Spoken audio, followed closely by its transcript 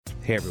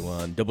Hey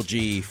everyone, Double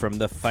G from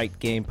the Fight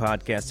Game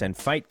Podcast and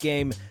Fight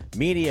Game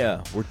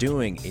Media. We're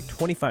doing a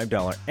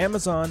 $25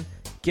 Amazon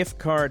gift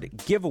card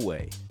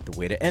giveaway. The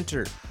way to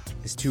enter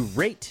is to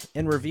rate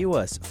and review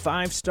us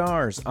 5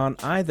 stars on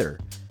either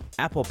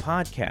Apple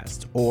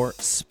Podcast or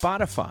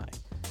Spotify.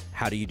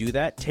 How do you do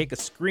that? Take a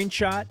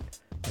screenshot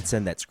and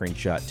send that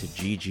screenshot to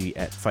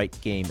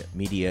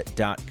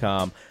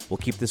gg@fightgamemedia.com. We'll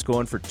keep this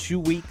going for 2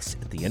 weeks.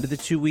 At the end of the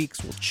 2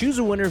 weeks, we'll choose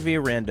a winner via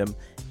random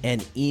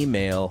and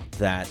email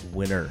that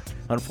winner.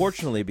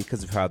 Unfortunately,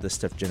 because of how this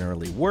stuff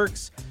generally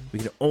works, we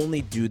can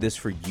only do this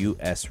for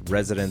U.S.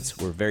 residents.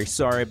 We're very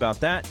sorry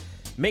about that.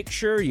 Make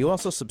sure you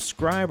also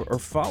subscribe or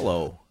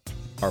follow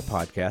our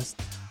podcast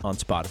on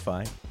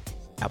Spotify,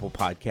 Apple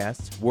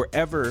Podcasts,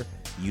 wherever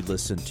you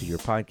listen to your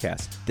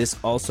podcast. This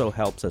also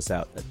helps us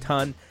out a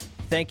ton.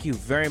 Thank you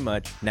very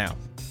much. Now,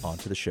 on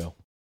to the show.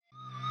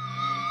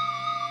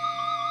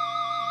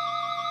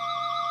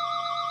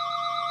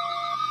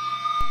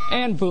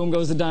 And boom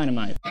goes the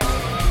dynamite.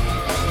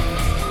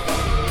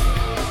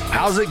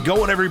 How's it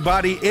going,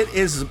 everybody? It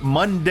is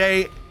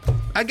Monday,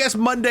 I guess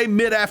Monday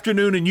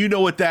mid-afternoon, and you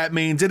know what that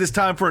means. It is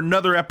time for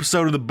another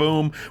episode of The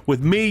Boom with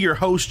me, your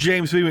host,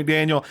 James B.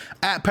 McDaniel,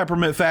 at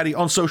Peppermint Fatty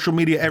on social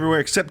media everywhere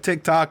except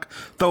TikTok.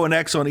 Throw an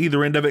X on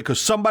either end of it because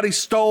somebody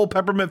stole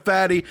Peppermint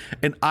Fatty,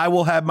 and I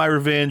will have my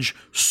revenge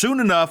soon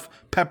enough,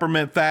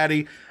 Peppermint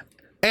Fatty.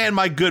 And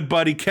my good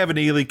buddy, Kevin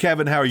Ely.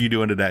 Kevin, how are you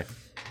doing today?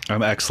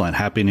 I'm excellent.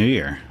 Happy New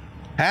Year.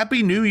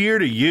 Happy New Year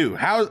to you.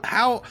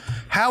 How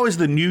is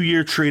the New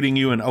Year treating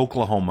you in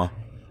Oklahoma?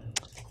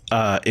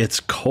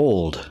 It's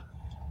cold.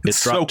 It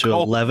dropped to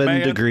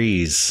 11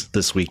 degrees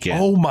this weekend.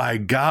 Oh my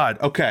God.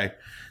 Okay.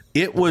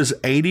 It was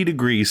 80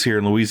 degrees here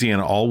in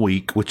Louisiana all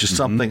week, which is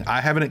something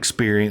I haven't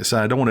experienced.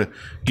 I don't want to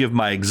give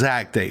my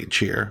exact age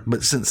here,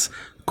 but since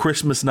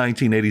Christmas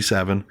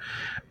 1987,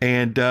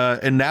 and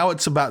now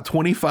it's about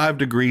 25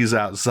 degrees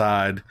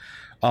outside.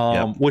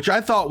 Which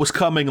I thought was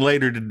coming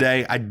later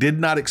today. I did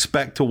not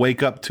expect to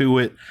wake up to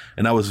it,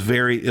 and I was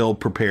very ill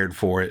prepared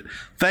for it.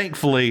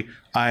 Thankfully,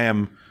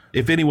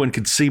 if anyone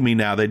could see me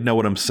now, they'd know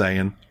what I'm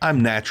saying. I'm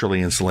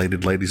naturally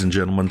insulated, ladies and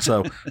gentlemen,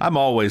 so I'm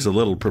always a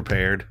little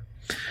prepared.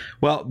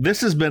 Well,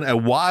 this has been a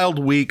wild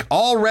week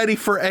already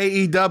for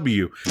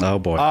AEW. Oh,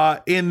 boy.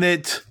 In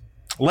that,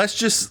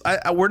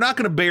 we're not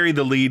going to bury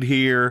the lead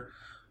here.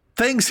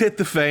 Things hit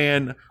the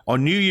fan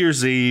on New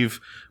Year's Eve.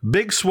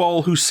 Big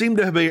Swole, who seemed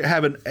to have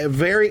a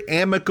very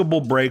amicable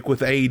break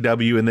with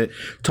AEW, and that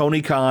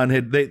Tony Khan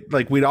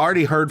we'd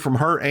already heard from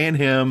her and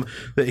him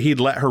that he'd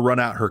let her run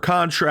out her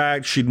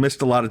contract. She'd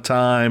missed a lot of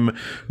time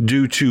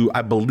due to,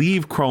 I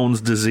believe,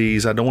 Crohn's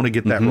disease. I don't want to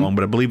get that wrong,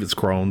 but I believe it's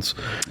Crohn's,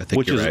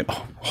 which is right.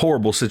 A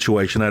horrible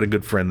situation. I had a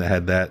good friend that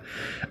had that,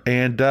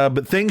 and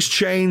but things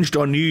changed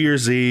on New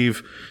Year's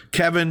Eve.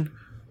 Kevin,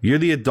 you're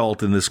the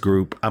adult in this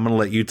group. I'm going to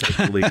let you take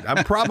the lead.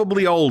 I'm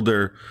probably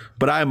older,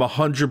 but I am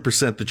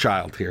 100% the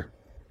child here.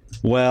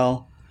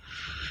 Well,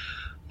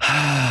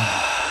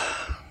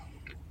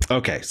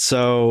 okay.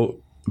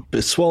 So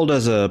Swole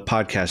does a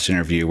podcast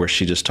interview where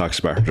she just talks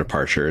about her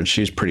departure, and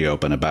she's pretty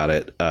open about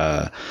it.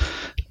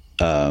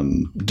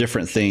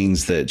 Different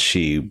things that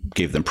she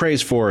gave them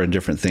praise for and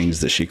different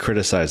things that she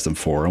criticized them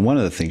for. And one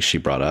of the things she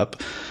brought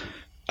up,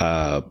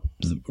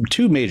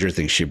 2 major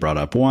things she brought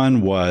up.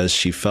 One was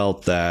she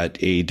felt that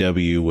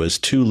AEW was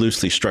too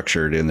loosely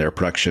structured in their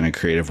production and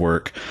creative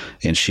work,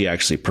 and she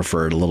actually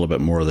preferred a little bit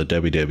more of the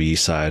WWE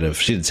side of.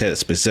 She didn't say that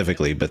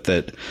specifically, but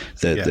that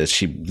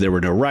there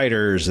were no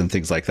writers and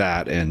things like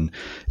that, and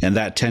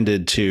that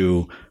tended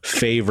to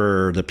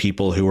favor the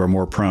people who were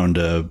more prone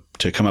to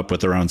come up with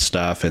their own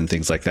stuff and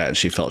things like that. And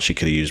she felt she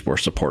could have used more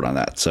support on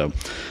that. So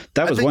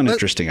that was one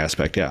interesting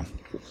aspect. Yeah.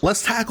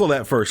 Let's tackle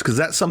that first, because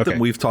that's something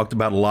we've talked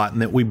about a lot,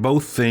 and that we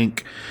both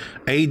think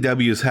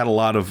AEW has had a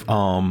lot of,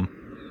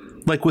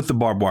 like with the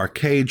barbed wire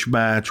cage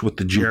match, with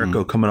the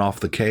Jericho coming off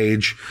the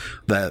cage,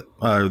 that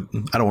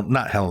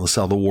not Hell in a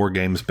Cell, the War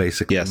Games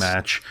basically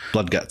match.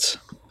 Blood Guts.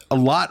 A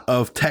lot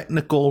of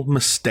technical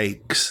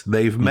mistakes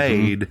they've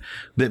made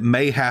that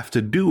may have to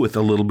do with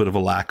a little bit of a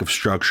lack of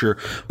structure.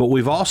 But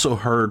we've also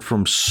heard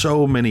from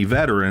so many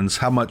veterans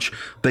how much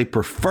they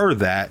prefer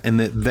that, and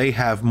that they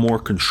have more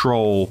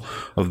control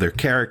of their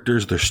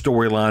characters, their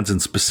storylines,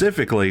 and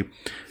specifically,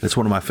 it's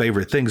one of my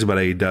favorite things about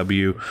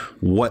AEW,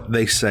 what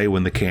they say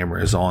when the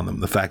camera is on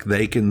them. The fact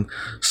they can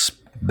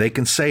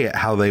say it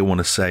how they want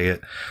to say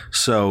it.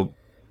 So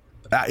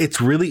it's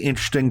really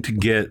interesting to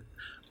get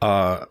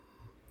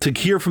to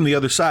hear from the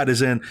other side,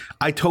 as in,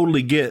 I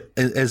totally get,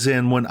 as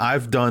in when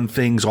I've done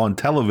things on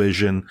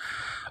television,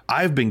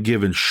 I've been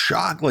given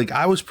shock. Like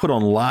I was put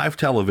on live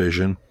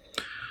television,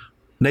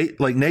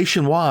 like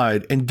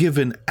nationwide, and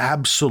given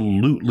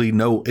absolutely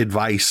no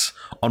advice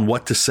on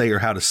what to say or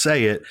how to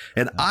say it.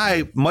 And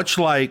I, much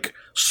like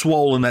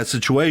Swole in that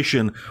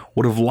situation,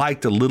 would have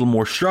liked a little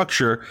more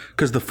structure,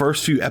 because the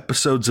first few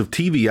episodes of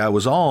TV I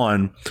was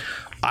on,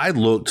 I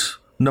looked,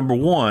 number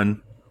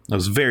one, I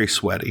was very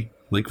sweaty.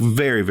 like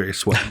very, very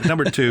sweaty. But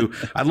number two,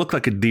 I looked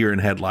like a deer in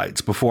headlights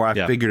before I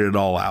figured it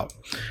all out.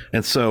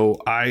 And so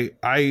I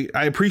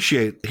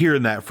appreciate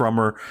hearing that from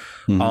her.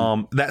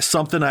 That's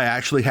something I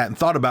actually hadn't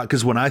thought about,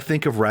 because when I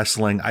think of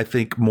wrestling, I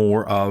think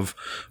more of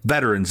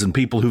veterans and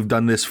people who've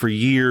done this for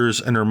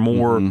years and are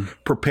more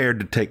prepared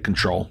to take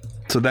control.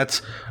 So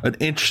that's an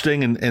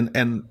interesting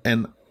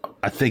and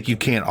I think you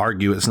can't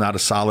argue it's not a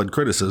solid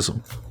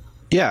criticism.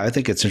 Yeah, I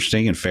think it's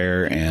interesting and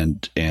fair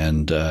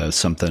and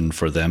something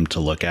for them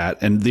to look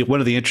at. And one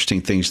of the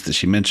interesting things that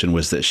she mentioned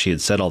was that she had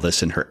said all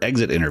this in her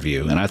exit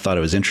interview. And I thought it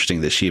was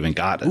interesting that she even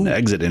got an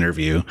exit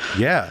interview.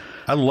 Yeah,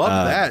 I love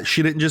that.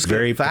 She didn't just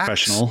very get facts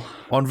professional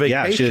on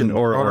vacation. Yeah, she didn't,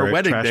 or her a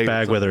wedding trash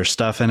bag with her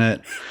stuff in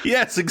it.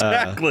 Yes,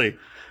 exactly.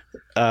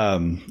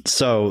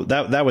 So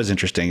that was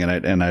interesting.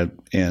 And I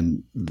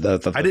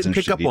didn't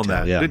pick up on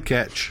that. Yeah. Good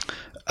catch.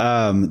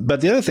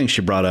 But the other thing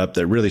she brought up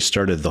that really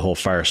started the whole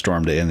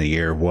firestorm to end the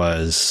year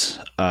was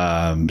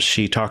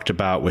she talked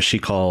about what she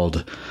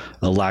called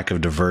a lack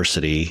of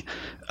diversity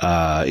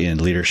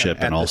in leadership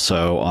and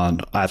also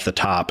at the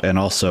top and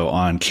also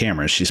on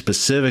camera. She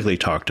specifically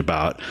talked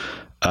about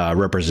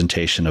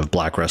representation of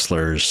black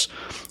wrestlers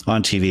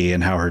on TV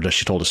and how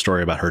she told a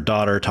story about her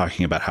daughter,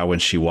 talking about how when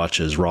she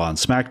watches Raw and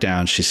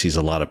SmackDown, she sees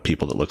a lot of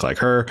people that look like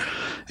her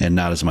and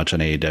not as much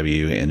on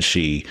AEW. And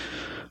she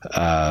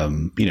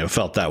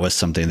felt that was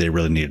something they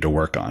really needed to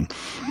work on.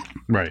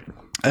 Right.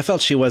 I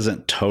felt she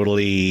wasn't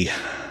totally,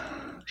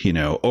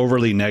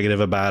 overly negative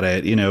about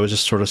it. It was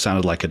just sort of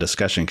sounded like a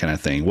discussion kind of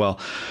thing. Well,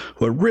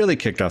 what really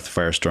kicked off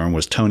the firestorm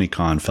was Tony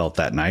Khan felt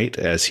that night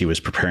as he was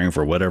preparing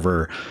for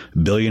whatever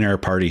billionaire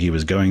party he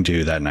was going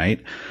to that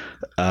night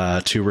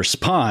to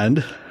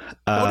respond.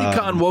 Tony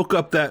Khan woke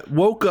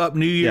up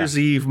New Year's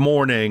Eve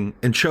morning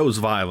and chose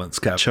violence,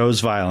 Kevin.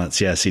 Chose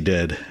violence. Yes, he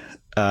did.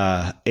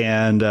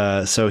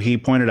 So he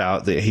pointed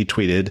out that he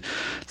tweeted,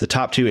 the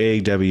top two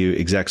AEW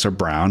execs are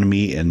Brown,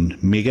 me,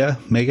 and Mega.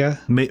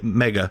 And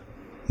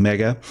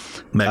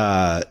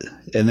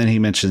then he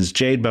mentions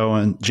Jade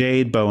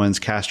Bowens,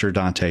 Caster,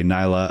 Dante,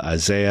 Nyla,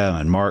 Isaiah,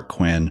 and Mark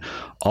Quinn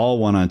all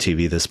won on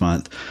TV this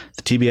month.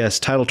 The TBS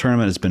title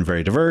tournament has been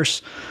very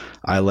diverse.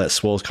 I let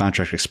Swole's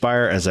contract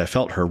expire as I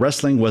felt her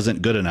wrestling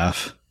wasn't good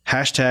enough.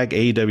 Hashtag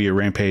AEW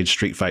Rampage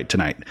Street Fight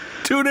tonight.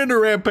 Tune into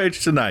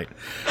Rampage tonight.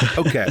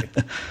 Okay.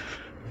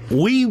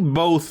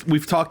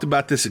 We've talked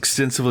about this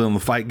extensively on the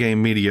Fight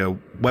Game Media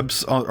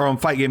or on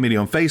Fight Game Media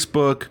on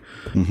Facebook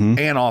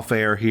and off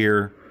air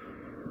here.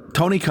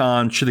 Tony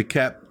Khan should have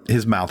kept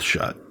his mouth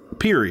shut.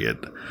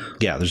 Period.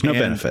 Yeah, there's no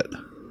benefit.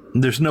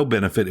 There's no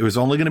benefit. It was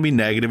only going to be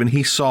negative, and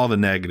he saw the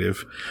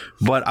negative.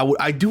 But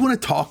I do want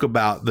to talk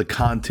about the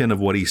content of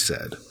what he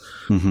said.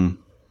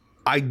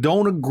 I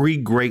don't agree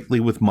greatly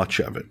with much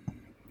of it.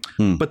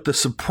 But the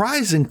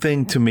surprising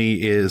thing to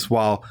me is,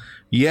 while,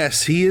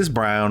 yes, he is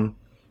brown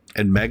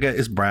and Mega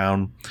is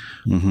brown,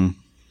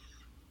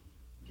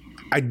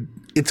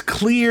 it's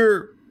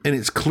clear, and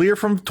it's clear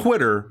from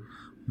Twitter,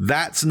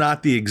 that's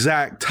not the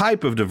exact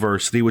type of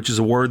diversity, which is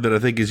a word that I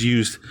think is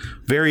used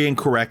very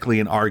incorrectly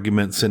in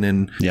arguments and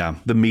in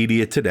the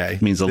media today.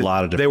 It means a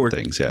lot of different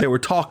things. Yeah, they were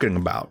talking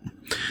about.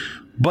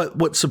 But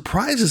what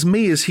surprises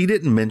me is he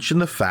didn't mention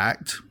the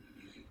fact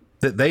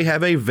that they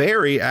have a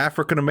very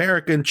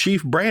African-American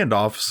chief brand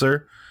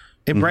officer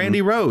in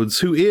Brandy Rhodes,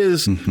 who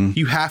is,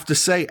 you have to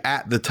say,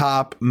 at the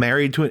top,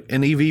 married to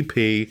an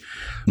EVP.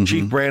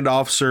 Chief brand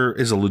officer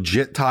is a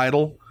legit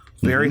title,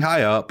 very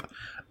high up.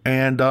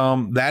 And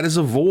that is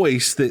a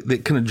voice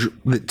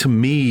that to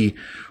me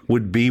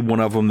would be one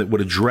of them that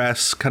would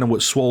address kind of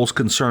what Swole's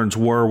concerns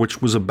were,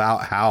 which was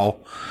about how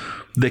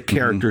the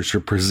characters are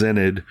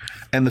presented.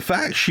 And the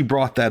fact she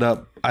brought that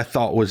up, I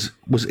thought was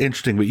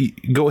interesting. But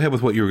go ahead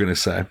with what you were going to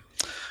say.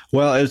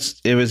 Well,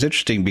 it was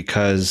interesting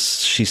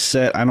because she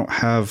said, I don't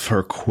have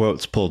her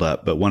quotes pulled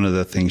up, but one of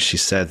the things she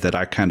said that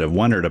I kind of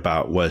wondered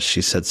about was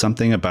she said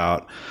something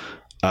about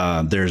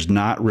there's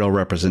not real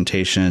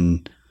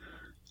representation,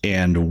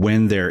 and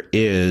when there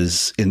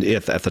is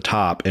at the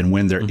top, and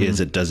when there is,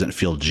 it doesn't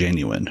feel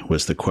genuine,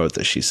 was the quote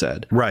that she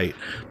said. Right.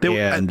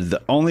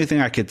 The only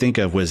thing I could think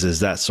of was, is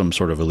that some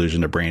sort of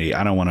allusion to Brandy?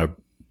 I don't want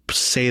to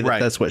say that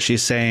that's what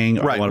she's saying.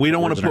 Right. We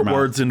don't want to put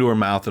words into her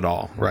mouth at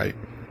all. Right.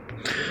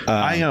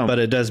 But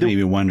it does make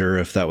me wonder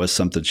if that was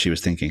something she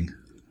was thinking.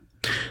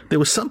 There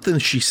was something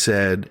she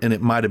said, and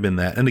it might have been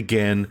that. And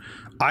again,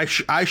 I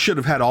should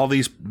have had all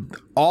these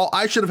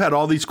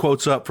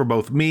quotes up for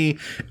both me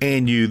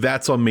and you.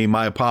 That's on me.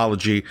 My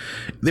apology.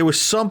 There was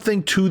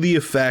something to the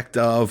effect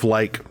of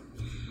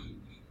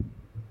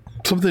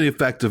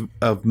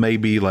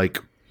maybe like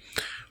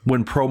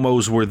when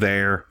promos were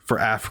there for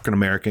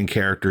African-American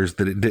characters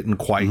that it didn't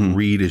quite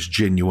read as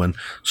genuine.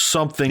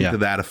 Something to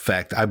that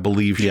effect, I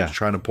believe she was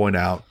trying to point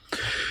out.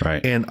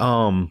 Right. And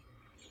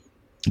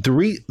the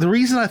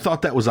reason I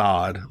thought that was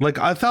odd, like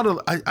I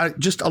thought I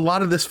just a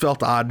lot of this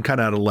felt odd and kind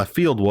of out of left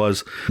field,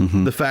 was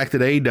the fact that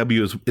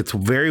AEW it's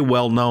very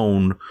well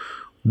known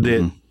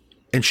that,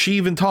 and she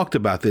even talked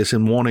about this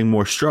in wanting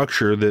more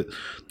structure, that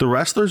the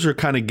wrestlers are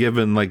kind of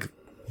given like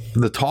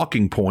the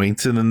talking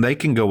points, and then they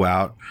can go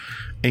out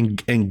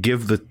and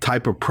give the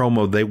type of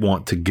promo they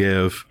want to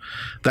give.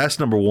 That's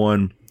number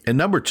one. And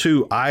number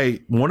two,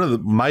 one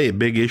of my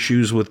big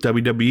issues with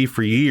WWE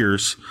for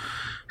years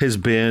has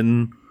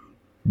been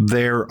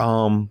their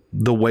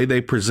the way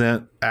they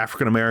present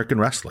African American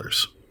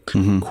wrestlers.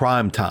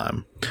 Crime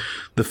Time.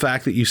 The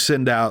fact that you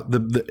send out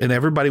and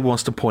everybody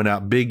wants to point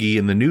out Big E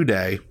and the New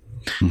Day.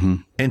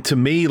 And to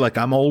me, like,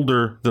 I'm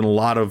older than a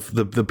lot of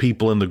the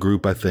people in the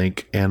group, I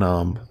think, and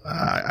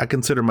I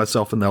consider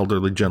myself an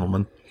elderly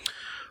gentleman.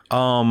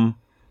 The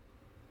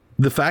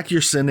fact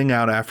you're sending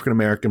out African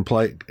American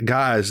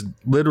guys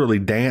literally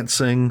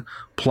dancing,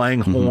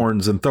 playing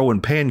horns, and throwing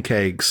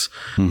pancakes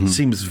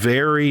seems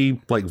very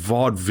like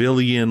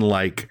vaudevillian,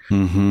 like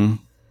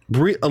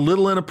a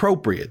little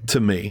inappropriate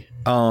to me.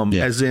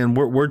 As in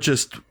we're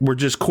just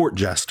court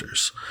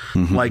jesters.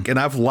 Like, and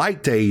I've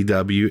liked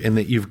AEW in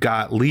that you've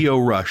got Leo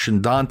Rush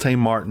and Dante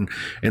Martin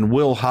and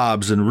Will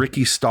Hobbs and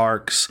Ricky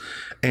Starks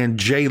and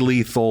Jay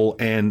Lethal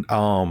and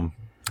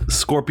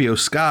Scorpio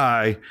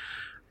Sky,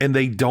 and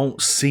they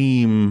don't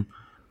seem,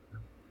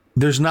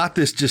 there's not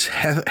this just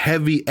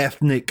heavy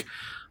ethnic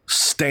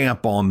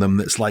stamp on them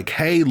that's like,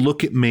 hey,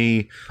 look at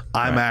me,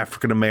 I'm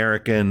African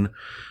American.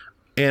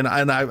 And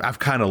I've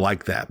kind of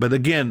liked that. But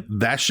again,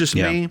 that's just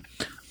me.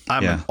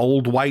 I'm an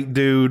old white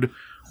dude.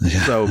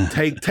 So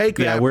take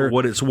that for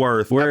what it's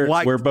worth.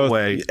 We're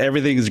both,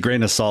 everything is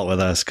grain of salt with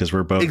us because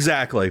we're both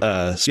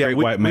straight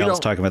white males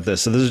talking about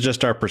this. So this is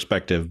just our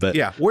perspective. But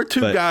we're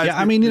two guys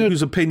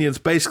whose opinions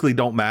basically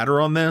don't matter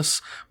on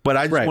this. But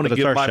I just want to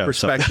give my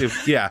perspective.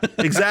 So. Yeah,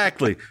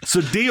 exactly. So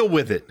deal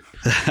with it.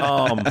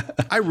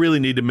 I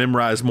really need to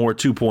memorize more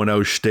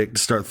 2.0 shtick to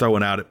start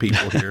throwing out at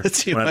people here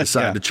when I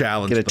decide to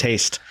challenge Get a them.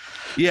 taste.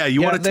 Yeah,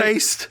 you want a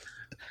taste?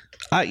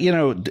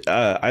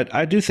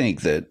 I do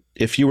think that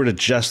if you were to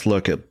just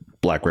look at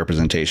black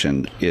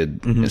representation,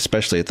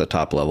 especially at the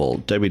top level,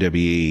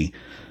 WWE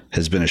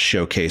has been a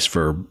showcase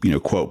for,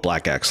 quote,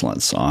 black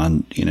excellence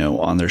on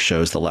their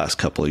shows the last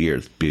couple of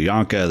years.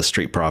 Bianca, the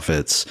Street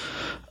Profits,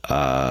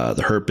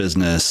 the Hurt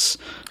Business.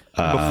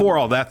 Before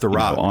all that, The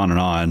Rock. On and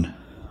on.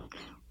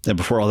 And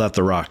before all that,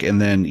 The Rock.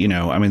 And then,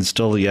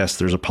 still, yes,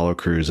 there's Apollo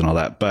Crews and all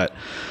that. But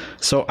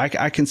so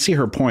I can see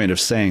her point of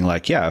saying,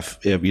 like, if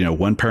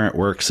one parent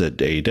works at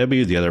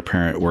AEW, the other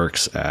parent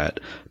works at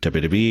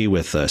WWE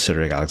with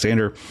Cedric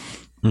Alexander,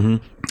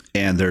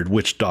 and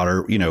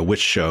which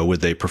show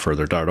would they prefer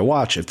their daughter to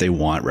watch? If they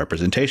want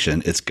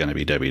representation, it's going to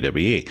be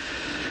WWE.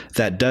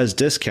 That does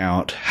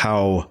discount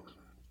how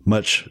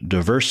much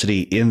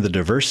diversity in the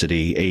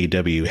diversity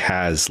AEW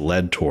has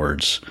led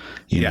towards,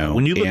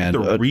 when you look at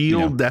the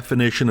real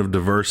definition of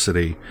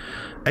diversity,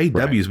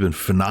 AEW has been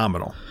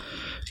phenomenal.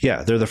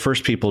 Yeah, they're the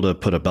first people to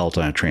put a belt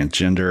on a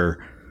transgender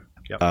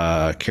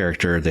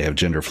character. They have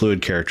gender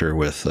fluid character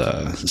with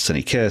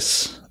Sunny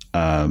Kiss,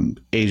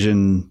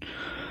 Asian,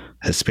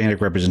 Hispanic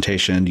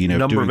representation.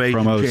 Number of Asian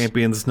promos,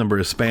 champions, number of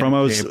Hispanic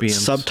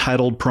champions,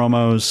 subtitled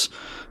promos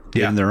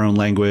in their own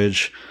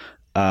language.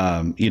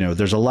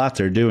 There's a lot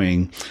they're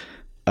doing.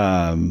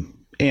 And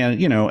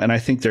I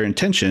think their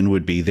intention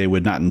would be they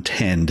would not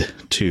intend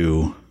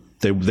to.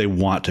 They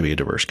want to be a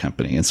diverse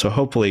company, and so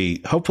hopefully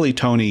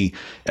Tony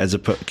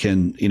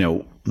can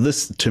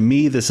this, to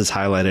me, this has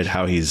highlighted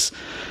how he's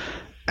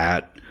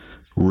at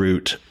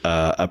root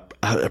a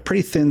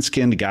pretty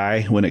thin-skinned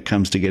guy when it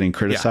comes to getting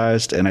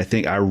criticized, and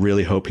I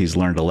really hope he's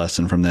learned a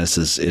lesson from this.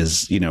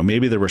 Is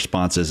maybe the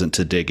response isn't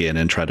to dig in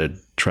and try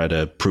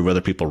to prove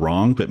other people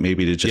wrong, but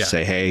maybe to just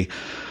say, hey,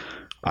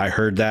 I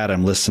heard that,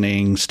 I'm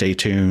listening, stay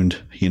tuned,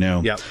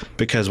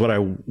 because what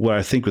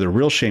I think the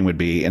real shame would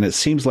be, and it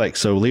seems like,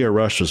 so Leo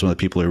Rush was one of the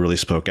people who really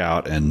spoke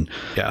out and,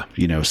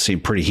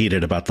 seemed pretty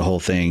heated about the whole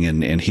thing.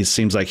 And he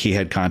seems like he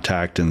had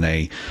contact and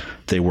they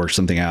worked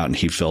something out and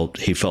he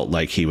felt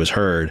like he was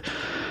heard.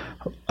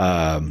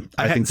 I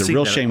think the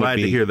real shame would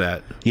be to hear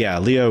that. Yeah.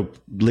 Leo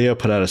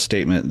put out a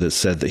statement that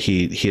said that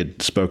he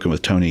had spoken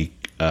with Tony,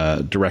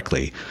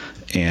 directly,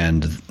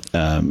 and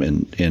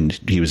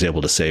he was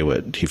able to say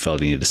what he felt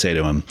he needed to say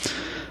to him.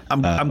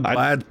 I'm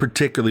glad,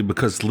 particularly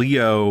because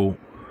Leo,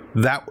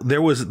 that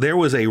there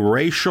was a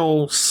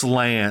racial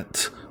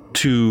slant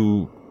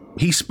to.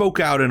 He spoke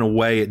out in a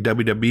way at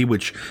WWE,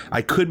 which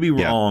I could be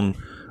wrong.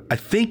 I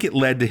think it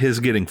led to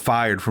his getting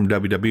fired from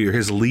WWE or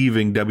his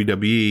leaving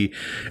WWE,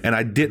 and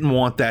I didn't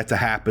want that to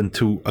happen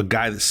to a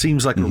guy that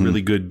seems like a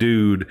really good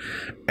dude.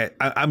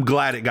 I'm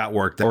glad it got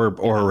worked out.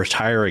 Or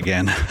retire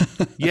again.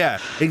 Yeah,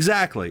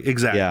 exactly.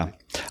 Yeah.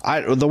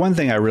 The one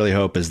thing I really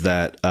hope is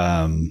that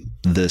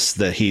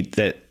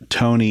that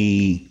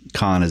Tony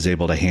Khan is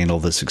able to handle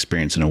this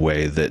experience in a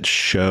way that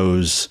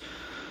shows.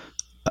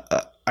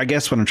 I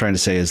guess what I'm trying to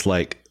say is,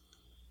 like,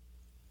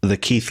 the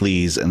Keith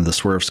Lees and the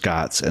Swerve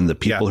Scotts and the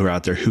people who are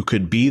out there who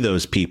could be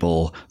those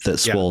people that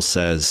Swole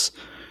says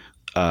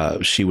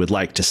she would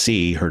like to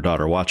see her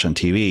daughter watch on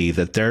TV,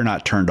 that they're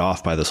not turned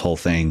off by this whole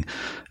thing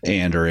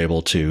and are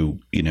able to,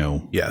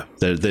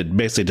 that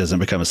basically doesn't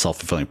become a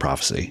self-fulfilling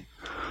prophecy.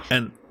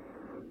 And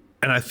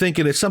I think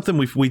it is something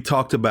we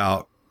talked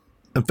about.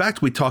 In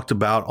fact, we talked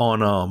about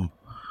on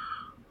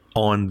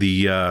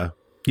the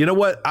You know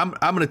what? I'm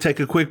going to take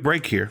a quick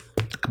break here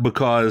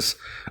because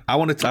I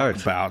want to talk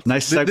about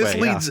nice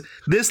segue,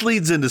 this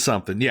leads into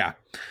something. Yeah.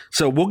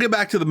 So we'll get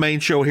back to the main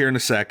show here in a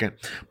second,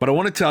 but I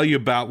want to tell you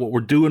about what we're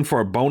doing for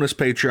our bonus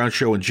Patreon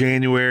show in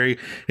January.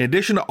 In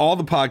addition to all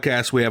the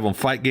podcasts we have on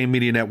Fight Game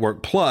Media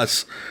Network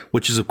Plus,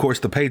 which is of course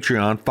the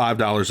Patreon,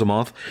 $5 a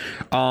month.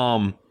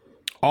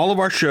 All of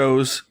our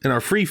shows in our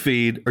free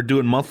feed are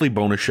doing monthly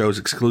bonus shows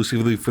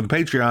exclusively for the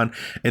Patreon.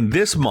 And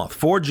this month,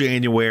 for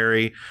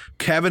January,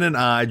 Kevin and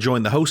I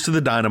joined the host of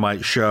the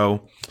Dynamite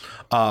show,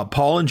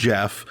 Paul and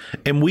Jeff,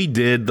 and we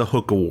did the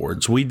Hook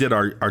Awards. We did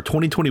our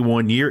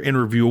 2021 Year in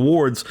Review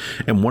Awards.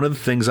 And one of the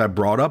things I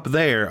brought up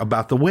there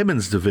about the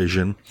women's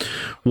division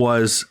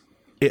was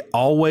it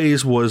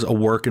always was a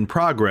work in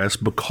progress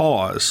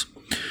because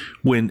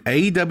when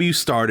AEW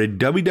started,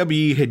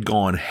 WWE had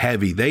gone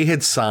heavy. They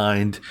had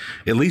signed,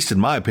 at least in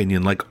my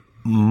opinion, like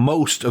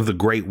most of the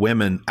great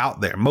women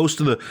out there, most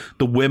of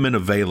the women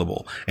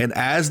available. And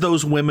as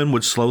those women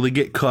would slowly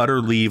get cut or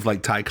leave,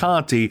 like Ty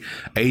Conti,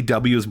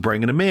 AEW was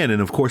bringing them in.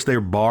 And of course,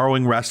 they're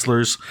borrowing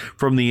wrestlers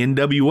from the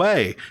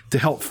NWA to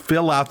help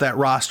fill out that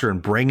roster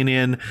and bringing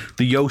in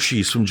the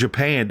Yoshis from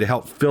Japan to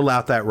help fill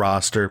out that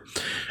roster.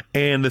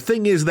 And the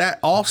thing is, that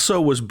also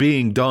was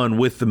being done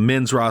with the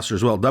men's roster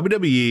as well.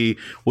 WWE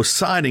was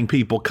signing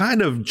people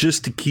kind of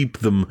just to keep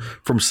them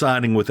from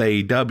signing with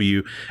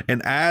AEW.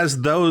 And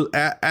as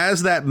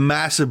that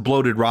massive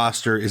bloated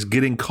roster is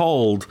getting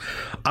cold,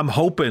 I'm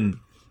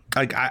hoping,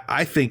 like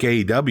I think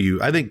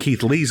AEW, I think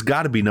Keith Lee's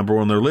got to be number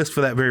one on their list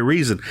for that very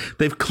reason.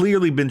 They've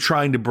clearly been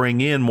trying to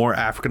bring in more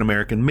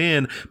African-American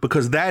men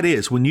because that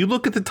is, when you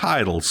look at the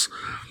titles,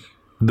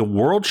 the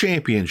World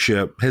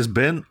Championship has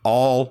been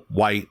all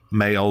white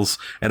males,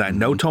 and I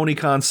know Tony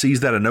Khan sees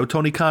that. I know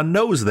Tony Khan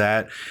knows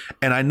that,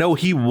 and I know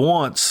he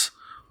wants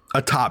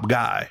a top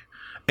guy.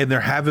 And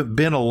there haven't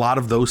been a lot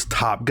of those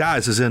top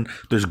guys, as in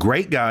there's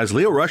great guys.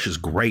 Leo Rush is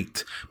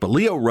great, but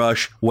Leo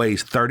Rush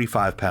weighs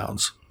 35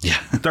 pounds. Yeah.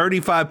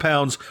 35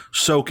 pounds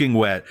soaking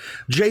wet.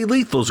 Jay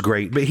Lethal's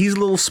great, but he's a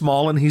little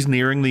small and he's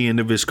nearing the end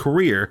of his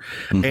career.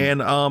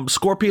 And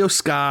Scorpio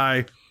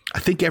Sky, I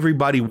think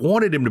everybody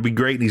wanted him to be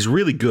great, and he's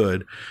really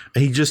good.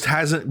 He just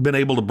hasn't been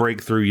able to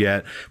break through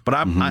yet. But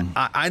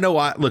I know.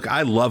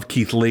 I love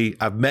Keith Lee.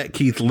 I've met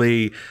Keith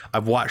Lee.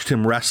 I've watched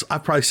him wrestle.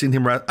 I've probably seen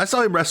him wrestle. I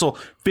saw him wrestle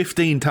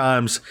 15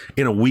 times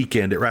in a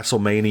weekend at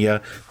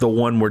WrestleMania, the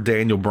one where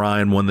Daniel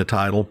Bryan won the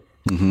title.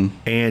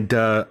 And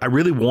I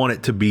really want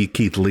it to be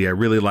Keith Lee. I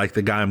really like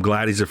the guy. I'm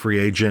glad he's a free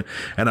agent,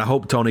 and I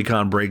hope Tony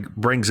Khan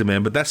brings him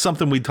in. But that's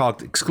something we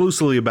talked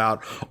exclusively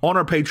about on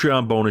our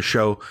Patreon bonus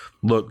show.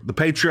 Look, the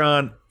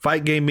Patreon,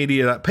 Fight Game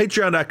Media,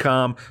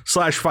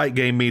 patreon.com/Fight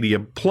Game Media.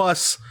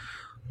 Plus,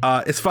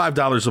 it's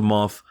 $5 a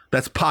month.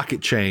 That's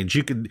pocket change.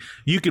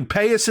 You can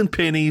pay us in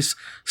pennies,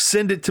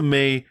 send it to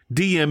me,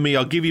 DM me.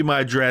 I'll give you my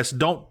address.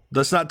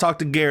 Let's not talk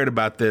to Garrett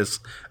about this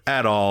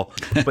at all.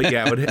 But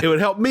yeah, it would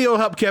help me. It'll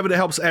help Kevin. It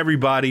helps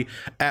everybody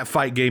at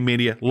Fight Game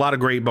Media. A lot of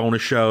great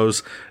bonus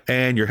shows,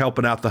 and you're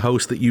helping out the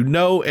host that you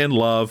know and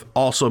love.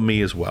 Also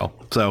me as well.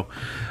 So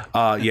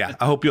yeah,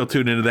 I hope you'll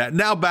tune into that.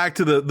 Now back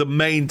to the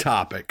main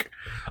topic.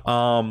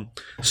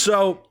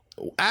 So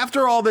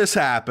after all this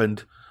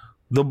happened,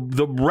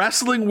 the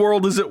wrestling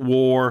world is at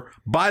war.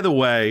 By the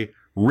way,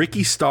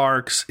 Ricky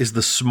Starks is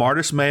the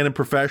smartest man in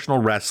professional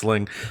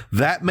wrestling.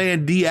 That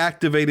man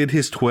deactivated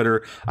his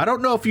Twitter. I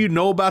don't know if you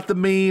know about the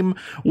meme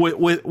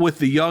with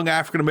the young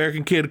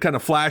African-American kid kind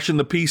of flashing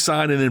the peace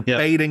sign and then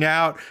fading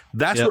out.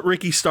 That's what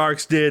Ricky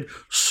Starks did.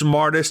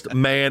 Smartest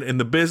man in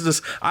the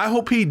business. I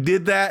hope he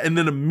did that and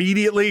then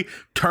immediately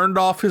turned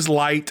off his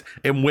light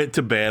and went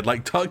to bed,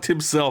 like tucked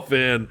himself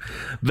in.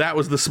 That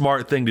was the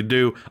smart thing to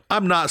do.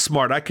 I'm not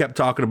smart. I kept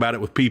talking about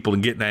it with people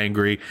and getting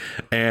angry,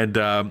 and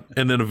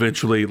then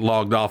eventually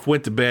logged off,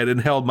 went to bed, and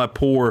held my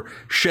poor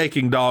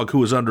shaking dog who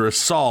was under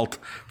assault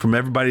from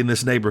everybody in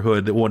this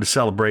neighborhood that wanted to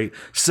celebrate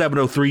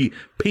 7:03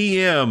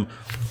 p.m.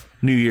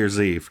 New Year's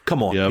Eve.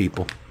 Come on,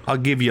 people. I'll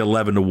give you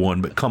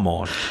 11-1, but come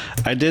on.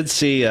 I did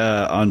see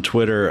on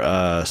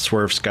Twitter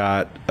Swerve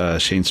Scott,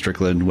 Shane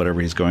Strickland,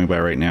 whatever he's going by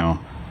right now.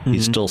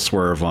 He's still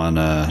Swerve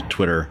on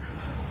Twitter.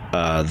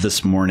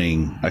 This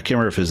morning, I can't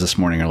remember if it was this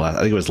morning or last. I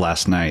think it was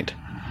last night.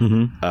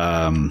 In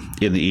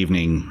the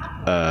evening,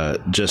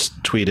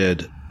 just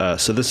tweeted,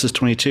 so this is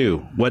 22.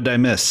 What did I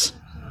miss?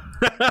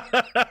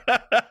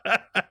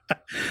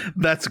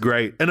 That's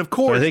great. And of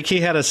course, I think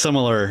he had a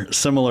similar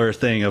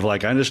thing of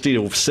like, I just need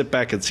to sit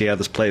back and see how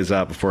this plays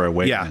out before I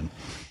weigh in.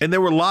 And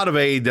there were a lot of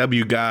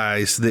AEW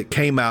guys that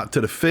came out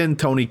to defend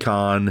Tony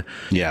Khan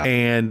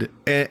and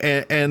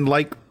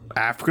like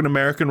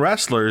African-American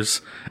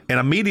wrestlers. And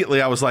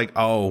immediately I was like,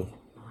 oh,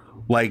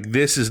 like,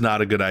 this is not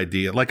a good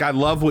idea. Like, I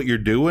love what you're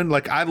doing.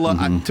 Like, I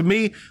love, to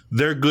me,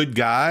 they're good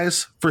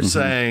guys for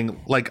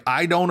saying, like,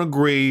 I don't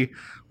agree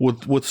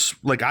with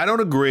like, I don't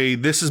agree.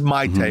 This is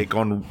my take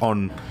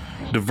on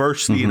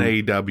diversity in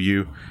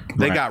AEW.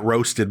 They got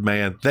roasted,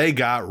 man. They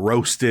got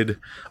roasted.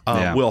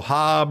 Will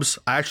Hobbs,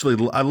 I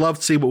love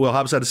to see what Will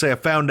Hobbs had to say. I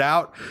found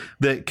out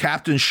that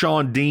Captain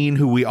Sean Dean,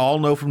 who we all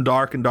know from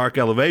Dark and Dark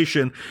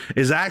Elevation,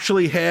 is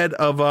actually head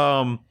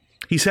of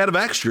he's head of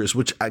extras,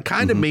 which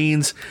kind of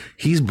means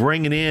he's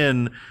bringing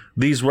in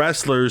these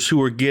wrestlers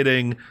who are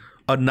getting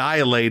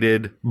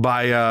annihilated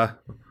by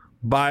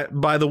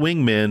the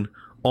wingmen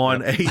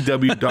on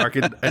AEW Dark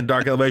and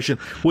Dark Elevation,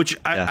 which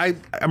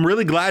I'm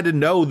really glad to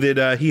know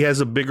that he has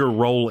a bigger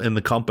role in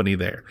the company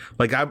there.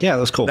 Like,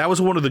 that's cool. That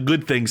was one of the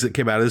good things that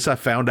came out of this. I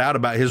found out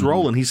about his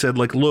role, and he said,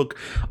 like, look,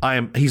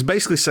 he's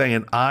basically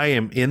saying, I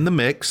am in the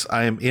mix.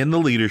 I am in the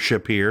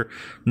leadership here.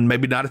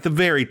 Maybe not at the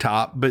very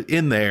top, but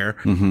in there.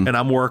 And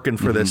I'm working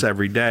for this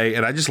every day.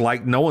 And I just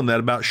like knowing that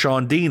about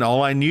Sean Dean.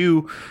 All I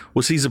knew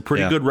was he's a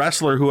pretty good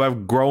wrestler who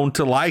I've grown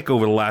to like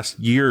over the last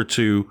year or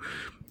two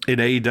in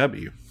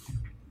AEW.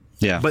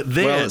 Yeah, but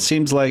then it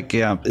seems like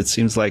things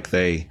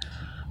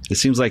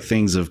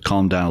have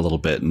calmed down a little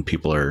bit, and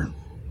people are.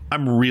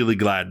 I'm really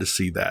glad to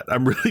see that.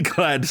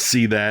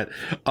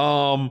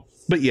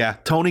 But yeah,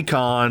 Tony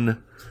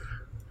Khan,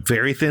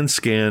 very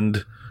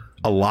thin-skinned,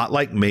 a lot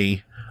like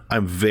me.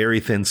 I'm very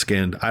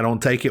thin-skinned. I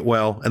don't take it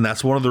well, and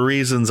that's one of the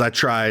reasons I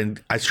try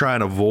and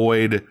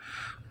avoid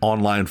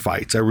online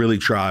fights. I really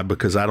try,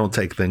 because I don't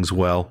take things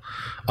well.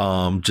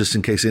 Just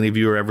in case any of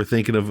you are ever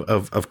thinking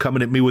of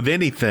coming at me with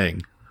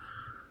anything.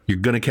 You're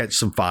going to catch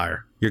some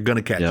fire. You're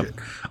going to catch it.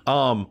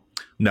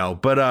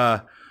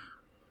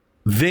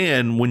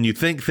 Then when you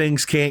think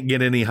things can't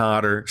get any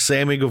hotter,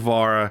 Sammy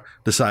Guevara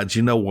decides,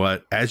 you know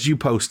what? As you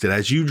posted,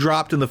 as you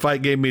dropped in the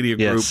Fight Game Media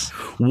group,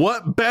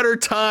 what better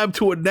time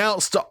to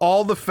announce to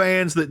all the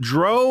fans that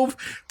drove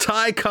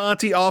Ty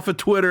Conti off of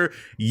Twitter,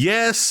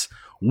 yes,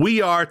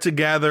 we are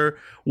together,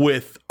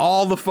 with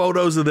all the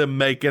photos of them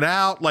making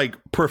out, like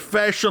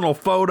professional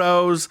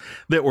photos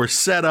that were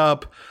set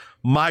up.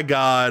 My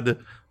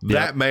God.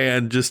 That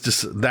man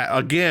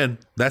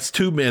that's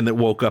two men that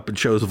woke up and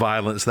chose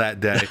violence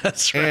that day.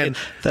 That's right.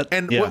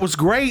 What was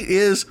great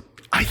is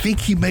I think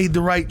he made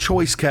the right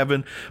choice,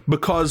 Kevin,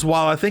 because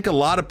while I think a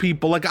lot of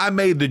people, like, I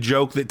made the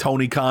joke that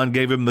Tony Khan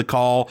gave him the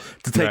call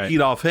to take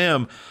heat off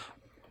him.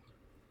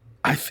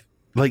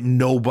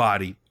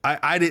 Nobody.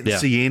 I didn't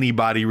see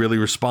anybody really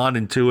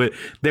responding to it.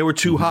 They were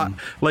too hot.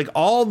 Like,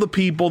 all the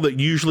people that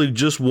usually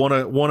just want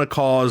to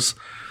cause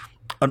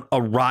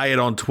a riot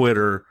on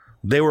Twitter,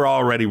 they were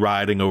already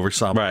rioting over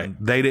something. Right.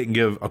 They didn't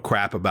give a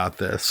crap about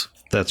this.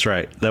 That's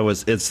right.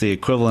 It's the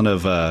equivalent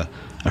of I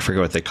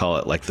forget what they call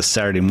it, like the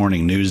Saturday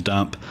morning news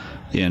dump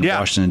in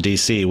Washington,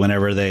 D.C.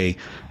 Whenever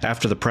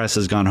after the press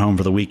has gone home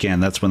for the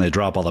weekend, that's when they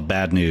drop all the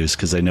bad news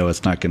because they know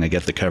it's not going to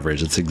get the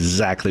coverage. It's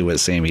exactly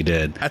what Sammy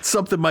did. That's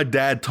something my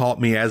dad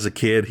taught me as a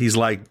kid. He's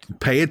like,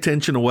 pay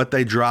attention to what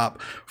they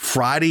drop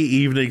Friday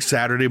evening,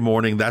 Saturday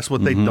morning. That's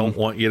what they don't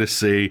want you to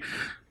see.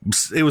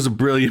 It was a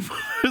brilliant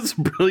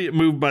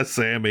move by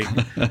Sammy.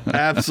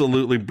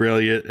 Absolutely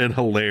brilliant and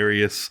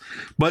hilarious.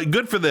 But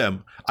good for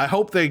them. I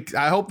hope they're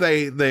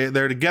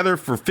together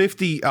for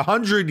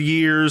 100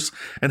 years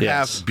and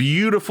have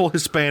beautiful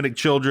Hispanic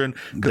children.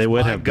 They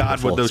would have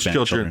God with those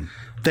children.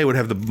 They would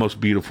have the most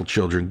beautiful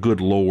children.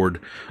 Good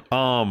Lord.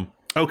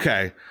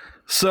 Okay.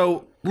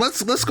 So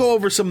let's go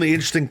over some of the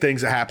interesting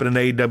things that happened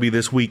in AEW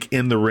this week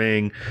in the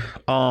ring.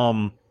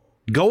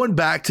 Going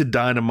back to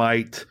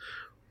Dynamite,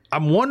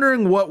 I'm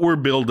wondering what we're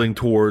building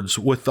towards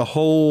with the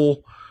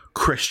whole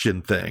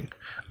Christian thing.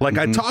 Like,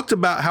 I talked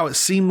about how it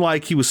seemed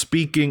like he was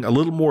speaking a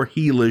little more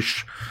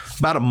heelish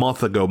about a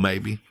month ago,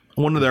 maybe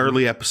one of the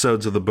early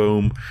episodes of the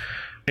Boom.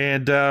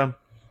 And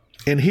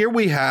here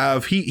we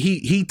have,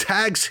 he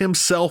tags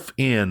himself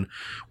in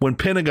when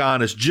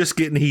Pentagon is just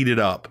getting heated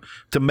up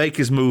to make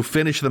his move,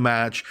 finish the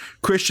match.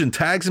 Christian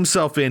tags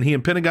himself in. He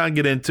and Pentagon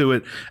get into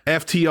it.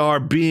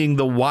 FTR, being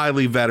the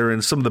wily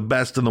veterans, some of the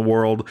best in the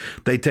world,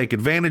 they take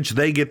advantage.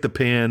 They get the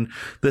pin.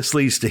 This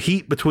leads to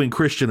heat between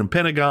Christian and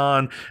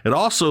Pentagon. It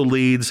also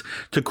leads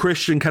to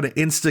Christian kind of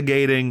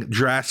instigating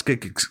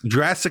Jurassic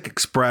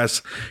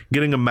Express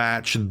getting a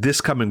match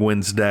this coming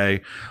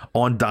Wednesday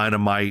on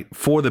Dynamite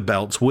for the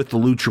belts with the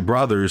Lucha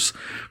Brothers.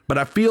 But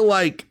I feel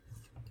like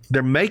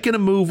they're making a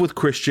move with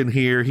Christian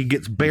here. He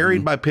gets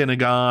buried by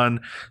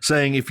Pentagon,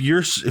 saying, if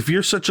you're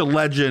such a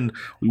legend,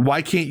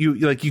 why can't you,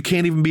 like, you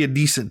can't even be a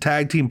decent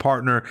tag team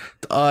partner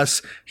to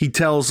us. He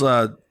tells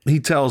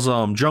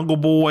Jungle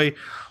Boy,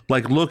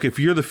 like, look, if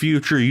you're the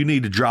future, you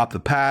need to drop the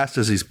past,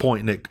 as he's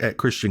pointing at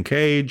Christian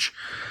Cage.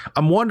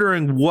 I'm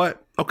wondering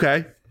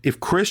if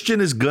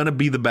Christian is going to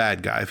be the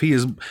bad guy, if he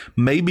is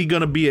maybe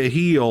going to be a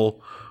heel,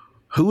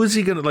 who is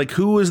he going to, like,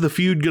 who is the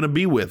feud going to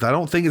be with? I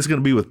don't think it's going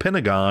to be with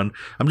Pentagon.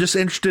 I'm just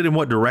interested in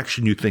what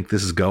direction you think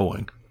this is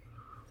going.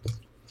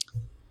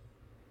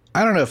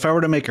 I don't know. If I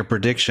were to make a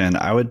prediction,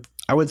 I would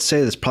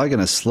say it's probably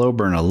going to slow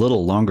burn a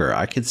little longer.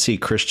 I could see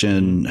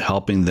Christian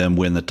helping them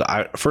win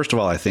first of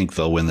all, I think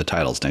they'll win the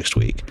titles next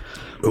week.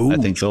 Ooh. I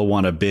think they'll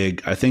want a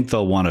big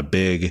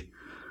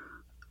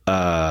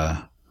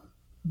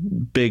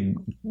big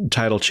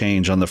title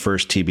change on the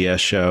first TBS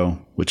show,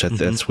 which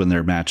that's when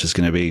their match is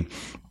going to be.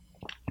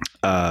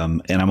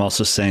 And I'm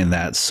also saying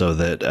that so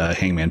that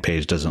Hangman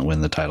Page doesn't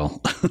win the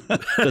title,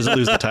 doesn't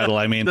lose the title.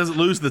 I mean, doesn't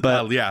lose the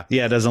title.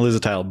 Yeah, doesn't lose the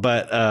title.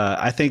 But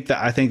I think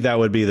that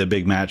would be the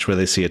big match where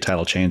they see a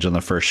title change on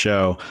the first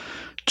show.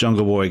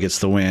 Jungle Boy gets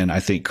the win. I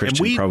think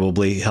Christian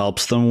probably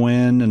helps them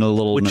win in a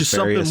little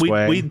nefarious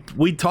way.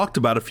 We talked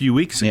about a few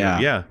weeks ago.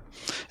 Yeah.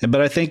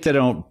 But I think they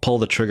don't pull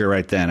the trigger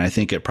right then. I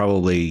think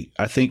probably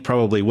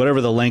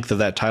whatever the length of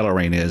that title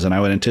reign is, and I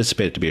would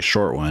anticipate it to be a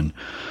short one.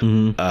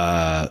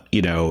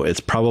 It's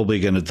probably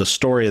the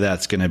story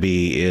that's going to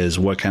be is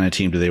what kind of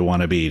team do they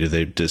want to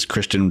be? Does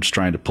Christian just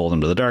trying to pull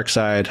them to the dark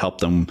side, help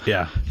them,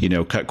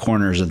 cut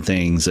corners and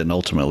things. And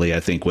ultimately,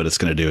 I think what it's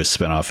going to do is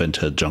spin off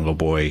into Jungle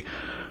Boy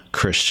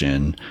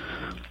Christian,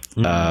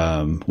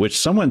 which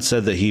someone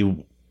said that he,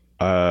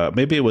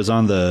 maybe it was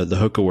on the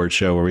Hook Award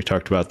show where we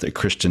talked about that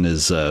Christian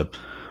is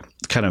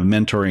kind of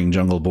mentoring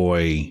Jungle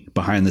Boy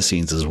behind the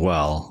scenes as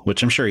well,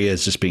 which I'm sure he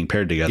is, just being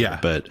paired together. Yeah.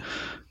 But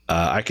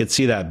I could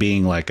see that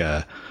being like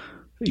a,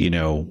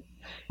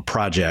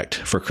 project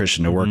for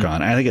Christian to work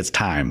on. I think it's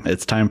time.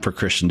 It's time for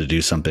Christian to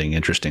do something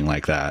interesting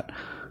like that.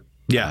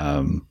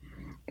 Yeah.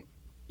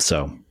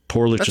 So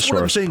poor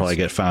Luchasaurus probably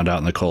get found out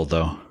in the cold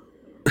though.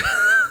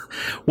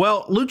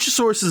 Well,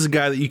 Luchasaurus is a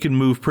guy that you can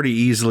move pretty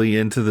easily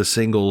into the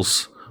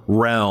singles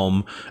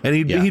realm, and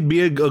he'd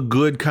be a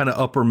good kind of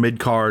upper mid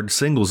card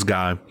singles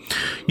guy.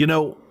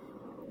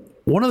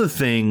 One of the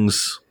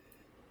things,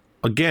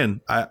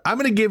 again, I'm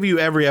going to give you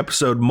every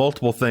episode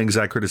multiple things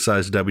I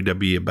criticize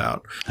WWE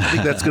about. I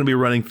think that's going to be a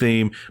running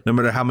theme no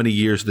matter how many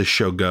years this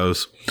show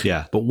goes.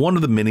 Yeah. But one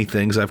of the many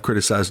things I've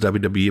criticized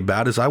WWE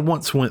about is I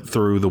once went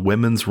through the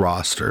women's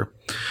roster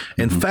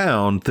and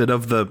found that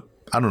of the,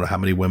 I don't know how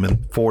many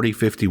women, 40,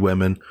 50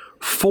 women,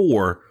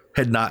 4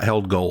 had not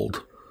held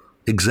gold.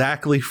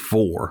 Exactly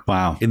 4.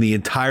 Wow. In the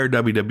entire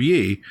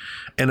WWE.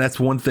 And that's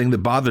one thing that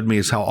bothered me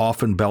is how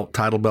often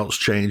title belts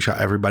change, how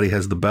everybody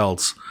has the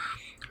belts.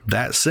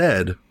 That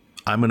said,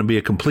 I'm going to be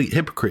a complete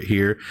hypocrite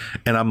here.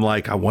 And I'm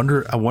like, I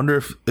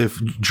wonder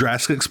if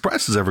Jurassic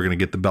Express is ever going to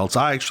get the belts.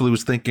 I actually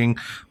was thinking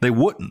they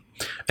wouldn't.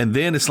 And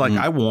then it's like,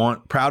 I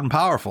want Proud and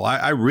Powerful.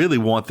 I really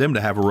want them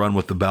to have a run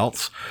with the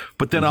belts.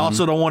 But then I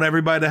also don't want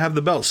everybody to have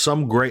the belts.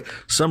 Some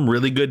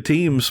really good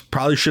teams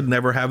probably should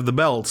never have the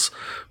belts.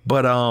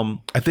 But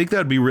I think that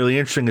would be really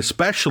interesting,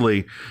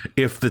 especially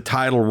if the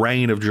title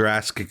reign of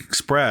Jurassic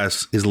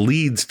Express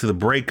leads to the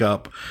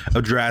breakup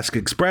of Jurassic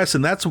Express.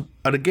 And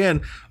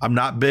again, I'm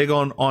not big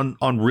on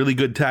really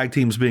good tag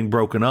teams being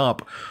broken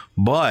up,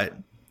 but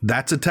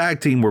that's a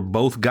tag team where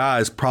both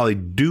guys probably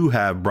do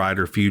have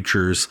brighter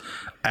futures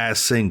as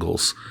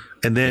singles.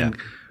 And then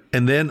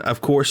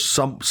of course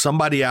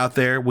somebody out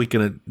there we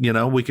can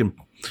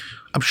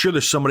I'm sure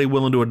there's somebody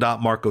willing to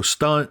adopt Marco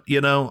Stunt.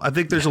 I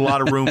think there's a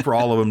lot of room for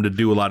all of them to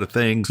do a lot of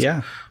things.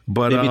 Yeah.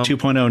 But maybe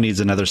 2.0 needs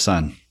another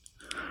son.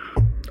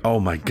 Oh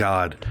my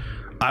God.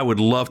 I would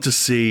love to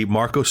see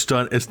Marco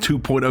Stunt as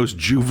 2.0's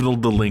juvenile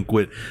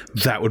delinquent.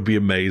 That would be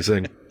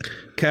amazing.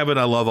 Kevin,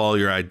 I love all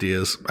your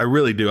ideas. I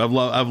really do.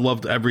 I've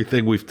loved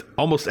everything.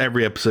 Almost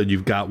every episode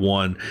you've got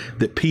one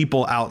that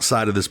people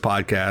outside of this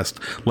podcast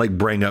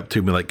bring up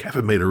to me like,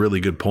 Kevin made a really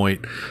good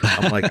point.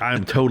 I'm like,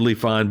 I'm totally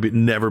fine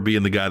never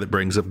being the guy that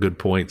brings up good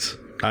points.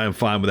 I am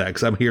fine with that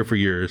because I'm here for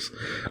yours.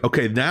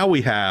 Okay, now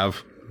we had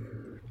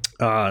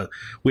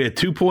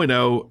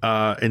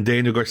 2.0 and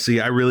Daniel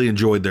Garcia. I really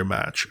enjoyed their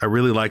match. I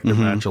really liked their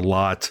match a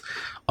lot.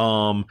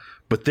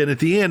 But then at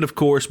the end, of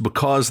course,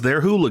 because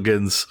they're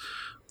hooligans,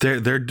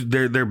 they're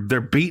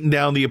beating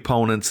down the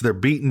opponents. They're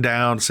beating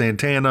down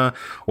Santana,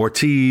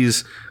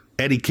 Ortiz,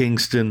 Eddie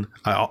Kingston,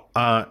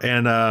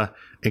 and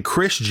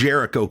Chris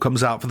Jericho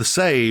comes out for the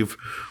save,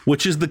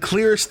 which is the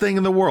clearest thing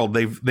in the world.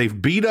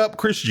 They've beat up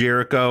Chris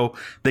Jericho.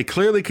 They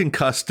clearly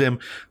concussed him.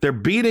 They're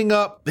beating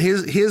up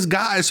his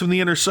guys from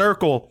the Inner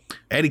Circle.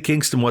 Eddie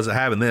Kingston wasn't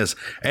having this.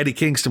 Eddie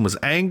Kingston was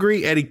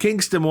angry. Eddie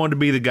Kingston wanted to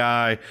be the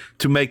guy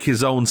to make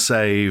his own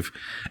save,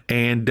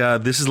 and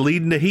this is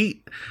leading to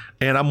heat.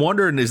 And I'm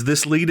wondering, is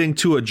this leading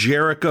to a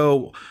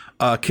Jericho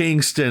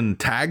Kingston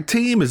tag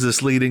team? Is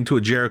this leading to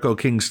a Jericho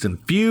Kingston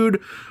feud?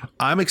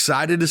 I'm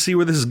excited to see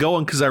where this is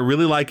going because I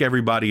really like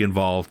everybody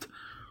involved.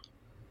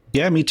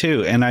 Yeah, me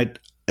too. And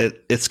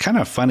it's kind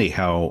of funny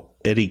how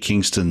Eddie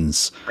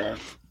Kingston's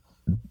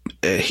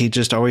he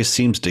just always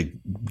seems to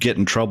get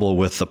in trouble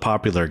with the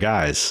popular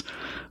guys.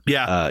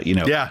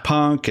 Yeah.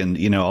 Punk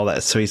and all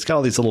that. So he's got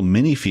all these little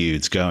mini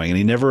feuds going, and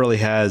he never really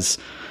has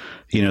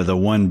the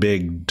one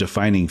big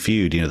defining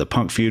feud. The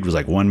Punk feud was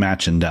like one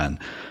match and done.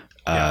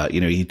 He had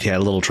a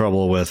little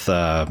trouble with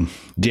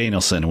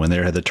Danielson when they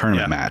had the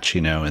tournament match,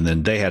 and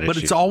then they had. But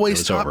it's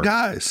always top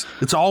guys.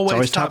 It's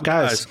always top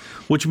guys,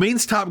 which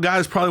means top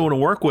guys probably want to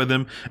work with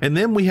him. And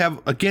then we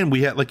have,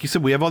 like you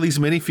said, we have all these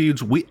mini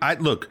feuds.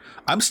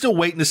 I'm still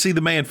waiting to see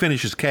the man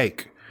finish his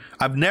cake.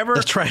 I've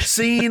never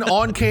seen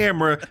on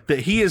camera that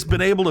he has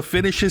been able to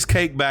finish his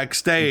cake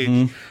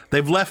backstage.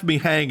 They've left me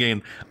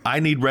hanging. I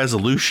need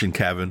resolution,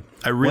 Kevin.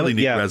 I really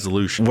need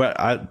resolution.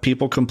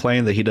 People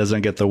complain that he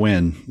doesn't get the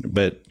win,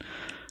 but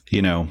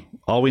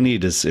all we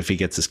need is if he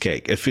gets his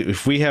cake.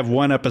 If we have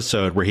one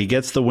episode where he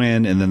gets the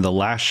win and then the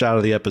last shot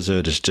of the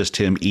episode is just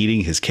him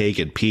eating his cake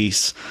in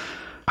peace,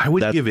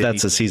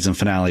 that's a season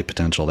finale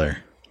potential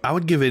there. I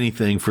would give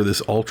anything for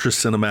this ultra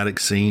cinematic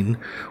scene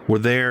where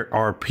there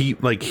are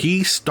people, like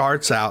he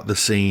starts out the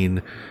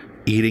scene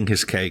eating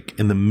his cake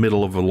in the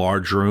middle of a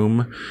large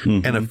room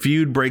and a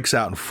feud breaks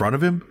out in front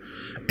of him.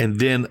 And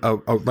then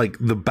like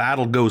the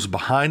battle goes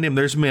behind him.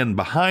 There's men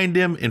behind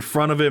him, in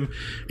front of him,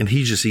 and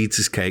he just eats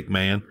his cake,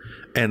 man.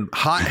 And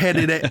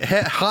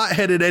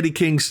hot-headed Eddie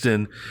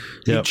Kingston,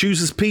 he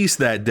chooses peace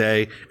that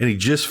day, and he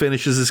just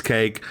finishes his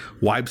cake,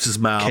 wipes his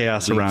mouth,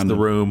 chaos around the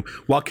room.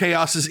 While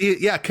chaos is,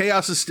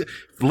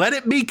 let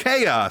it be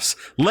chaos.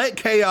 Let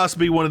chaos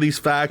be one of these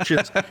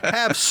factions.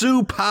 Have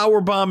Sue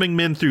power bombing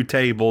men through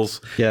tables.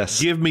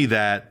 Yes, give me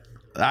that.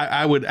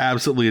 I would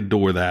absolutely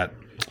adore that.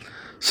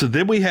 So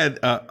then we had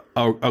a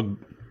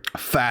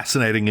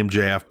fascinating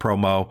MJF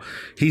promo.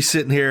 He's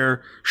sitting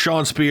here.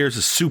 Sean Spears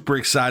is super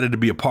excited to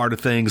be a part of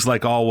things,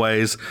 like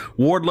always.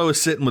 Wardlow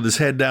is sitting with his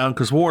head down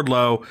because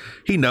Wardlow,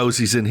 he knows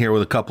he's in here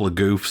with a couple of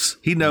goofs.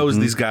 He knows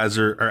these guys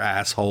are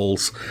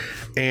assholes.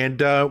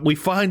 And we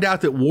find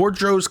out that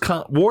Wardlow's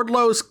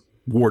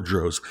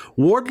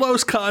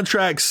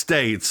contract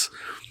states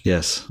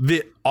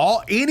that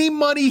any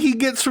money he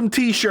gets from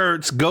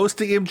t-shirts goes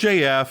to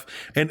MJF,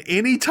 and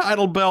any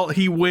title belt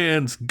he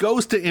wins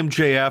goes to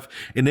MJF.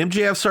 And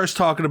MJF starts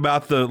talking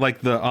about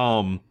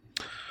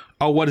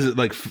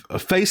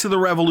Face of the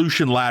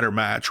Revolution ladder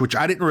match, which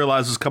I didn't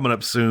realize was coming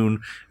up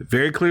soon. It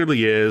very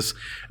clearly is.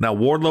 Now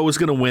Wardlow is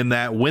going to win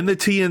the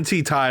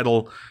TNT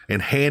title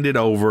and hand it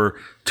over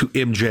to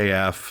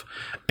MJF.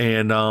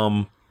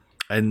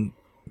 And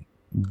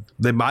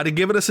they might have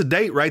given us a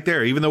date right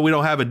there, even though we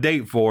don't have a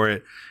date for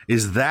it.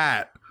 Is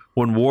that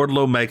when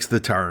Wardlow makes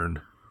the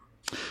turn?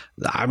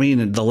 I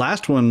mean, the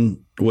last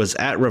one was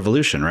at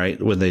Revolution,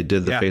 right? When they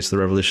did the Face of the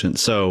Revolution.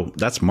 So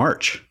that's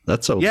March.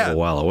 That's a little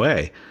while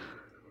away.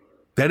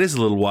 That is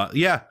a little while.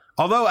 Yeah.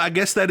 Although I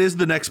guess that is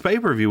the next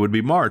pay-per-view would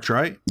be March,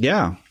 right?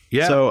 Yeah.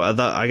 Yeah. So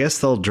I guess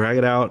they'll drag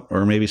it out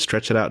or maybe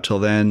stretch it out till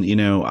then.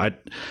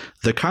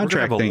 The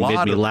contract thing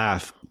made me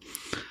laugh.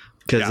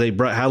 Because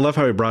I love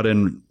how he brought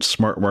in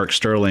Smart Mark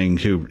Sterling,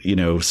 who,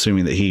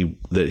 assuming that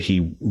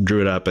he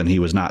drew it up and he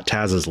was not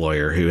Taz's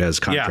lawyer who has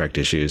contract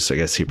issues. I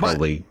guess he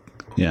probably,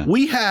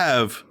 We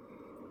have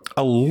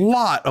a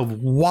lot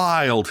of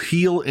wild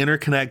heel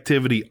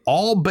interconnectivity,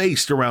 all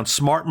based around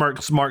Smart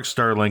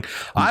Sterling.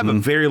 I have a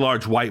very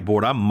large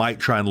whiteboard. I might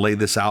try and lay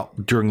this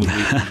out during the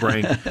week,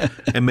 brain,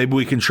 and maybe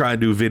we can try and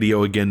do a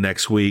video again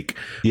next week.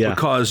 Yeah,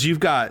 because you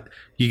got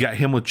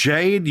him with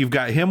Jade. You've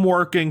got him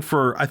working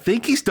for, I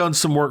think he's done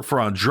some work for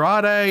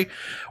Andrade.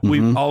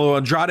 Although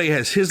Andrade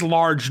has his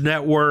large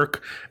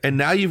network. And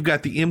now you've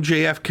got the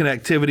MJF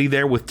connectivity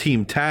there with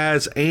Team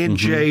Taz and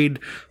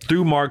Jade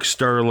through Mark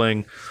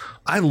Sterling.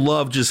 I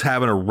love just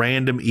having a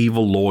random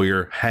evil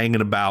lawyer hanging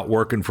about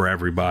working for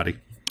everybody.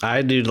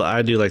 I do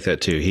like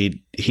that too.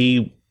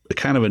 He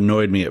kind of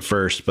annoyed me at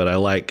first, but I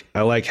like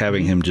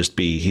having him just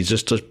be he's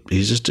just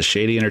a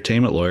shady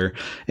entertainment lawyer,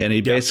 and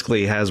he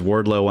basically has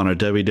Wardlow on a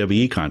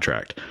WWE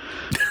contract.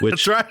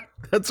 Which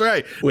That's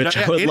right. Which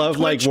I would love,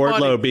 like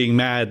Wardlow being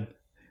mad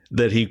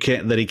that he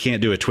can't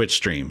do a Twitch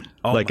stream.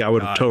 I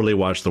would totally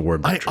watch the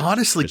Wardlow. I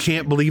honestly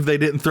can't believe they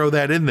didn't throw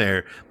that in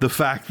there. The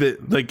fact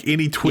that like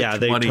any Twitch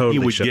money totally he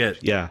would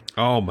get. Yeah.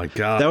 Oh my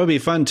God. That would be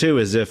fun too.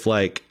 Is if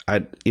like I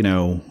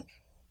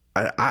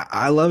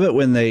love it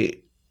when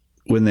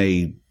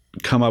they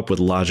come up with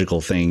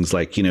logical things,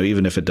 like,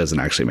 even if it doesn't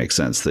actually make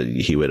sense that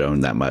he would own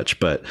that much,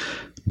 but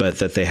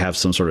that they have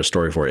some sort of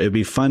story for it. It'd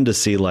be fun to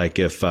see, like,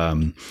 if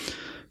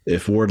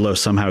Wardlow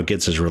somehow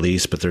gets his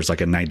release, but there's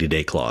like a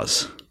 90-day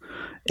clause.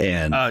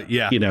 And,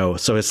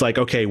 so it's like,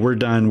 okay, we're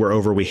done. We're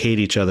over. We hate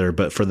each other.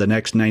 But for the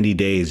next 90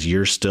 days,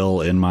 you're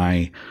still in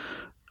my,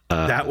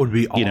 that would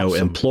be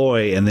awesome.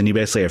 Employ. And then you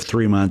basically have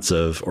 3 months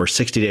or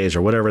 60 days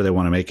or whatever they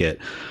want to make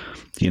it,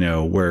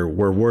 where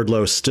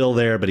Wardlow's still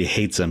there, but he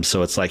hates him.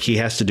 So it's like he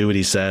has to do what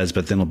he says,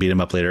 but then he'll beat him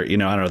up later. I don't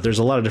know. There's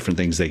a lot of different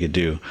things they could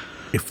do.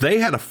 If they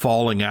had a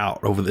falling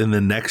out in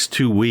the next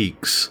 2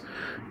 weeks,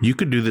 you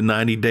could do the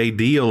 90-day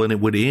deal and it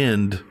would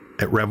end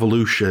at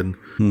Revolution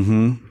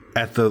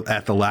at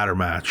the ladder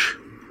match.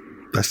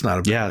 That's not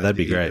a bad that'd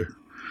be either. Great.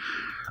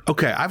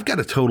 Okay, I've got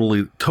a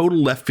total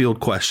left field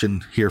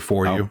question here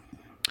for you.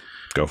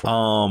 Go for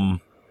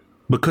it.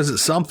 Because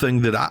it's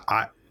something that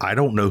I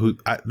don't know who.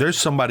 There was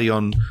somebody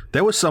on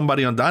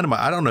Dynamite.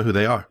 I don't know who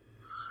they are.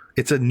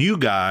 It's a new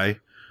guy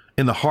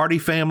in the Hardy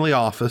family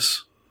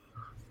office.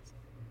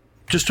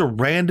 Just a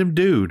random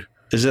dude.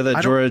 Is it that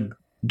Jorah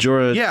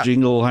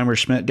Jingleheimer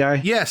Schmidt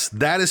guy? Yes,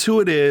 that is who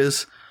it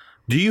is.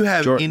 Do you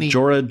have any?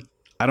 Jorah,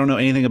 I don't know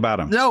anything about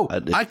him. No,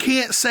 I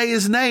can't say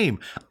his name.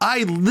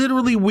 I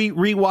literally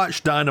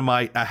rewatched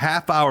Dynamite a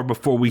half hour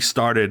before we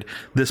started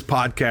this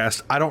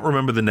podcast. I don't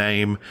remember the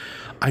name.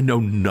 I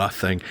know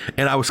nothing.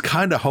 And I was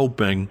kind of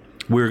hoping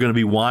we were going to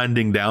be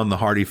winding down the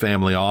Hardy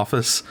family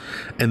office,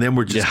 and then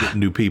we're just getting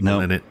new people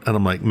in it. And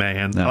I'm like,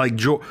 man, like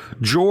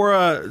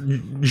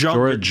Jorah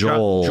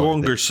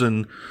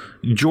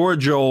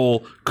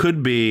Joel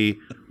could be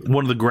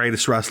one of the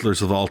greatest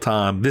wrestlers of all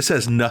time. This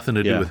has nothing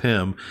to do with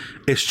him.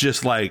 It's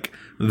just like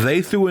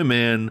they threw him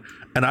in,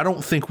 and I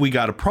don't think we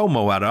got a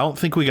promo out. I don't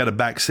think we got a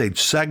backstage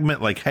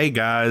segment like, hey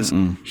guys,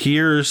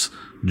 here's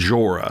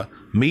Jorah.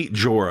 Meet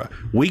Jorah.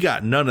 We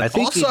got none of. I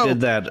think he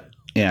did that.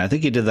 Yeah, I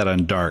think he did that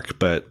on Dark,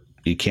 but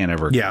you can't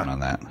ever count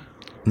on that.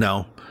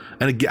 No.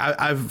 And again,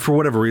 I've for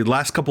whatever reason,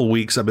 last couple of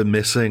weeks, I've been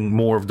missing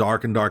more of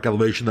Dark and Dark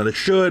Elevation than I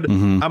should.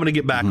 I'm going to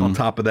get back on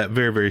top of that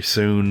very, very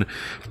soon.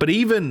 But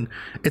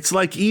it's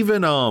like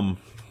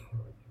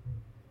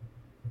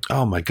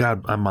oh my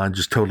God, my mind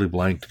just totally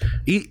blanked.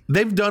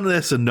 They've done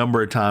this a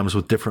number of times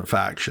with different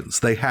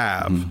factions. They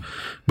have.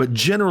 But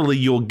generally,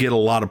 you'll get a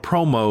lot of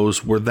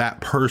promos where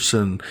that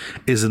person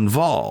is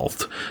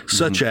involved,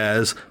 such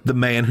as the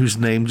man whose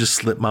name just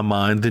slipped my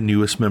mind, the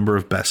newest member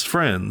of Best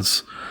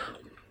Friends.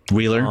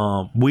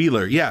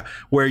 Wheeler, yeah,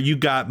 where you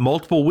got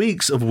multiple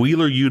weeks of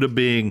Wheeler Yuta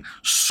being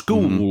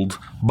schooled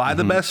by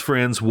the Best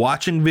Friends,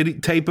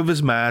 watching tape of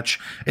his match,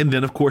 and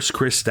then, of course,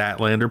 Chris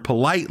Statlander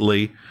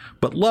politely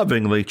but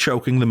lovingly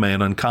choking the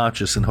man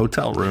unconscious in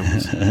hotel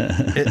rooms.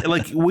 Wheeler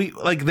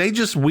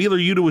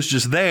Yuta was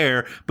just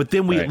there, but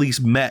then we at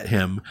least met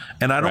him,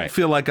 and I don't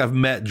feel like I've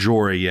met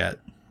Jorah yet.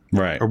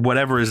 Right. Or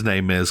whatever his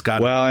name is.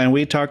 Well, and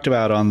we talked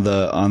about on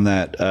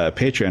that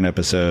Patreon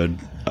episode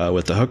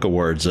with the Hook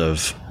Awards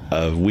of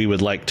we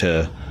would like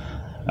to,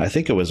 I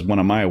think it was one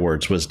of my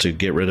awards was to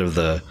get rid of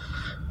the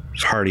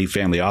Hardy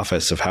family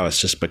office, of how it's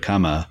just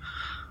become a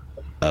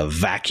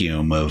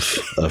vacuum of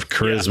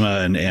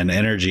charisma and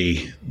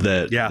energy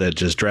that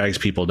just drags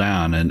people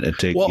down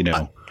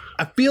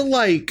I feel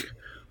like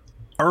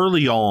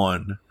early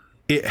on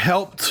it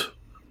helped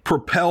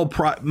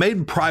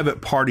made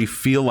Private Party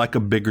feel like a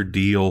bigger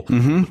deal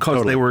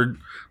because they were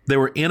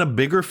in a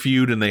bigger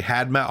feud and they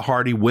had Matt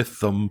Hardy with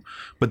them,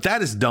 but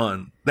that is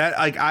done. That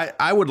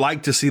I would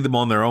like to see them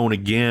on their own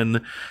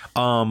again.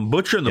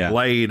 Butcher and the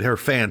Blade are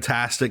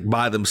fantastic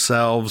by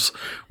themselves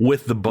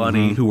with the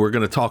Bunny, who we're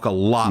going to talk a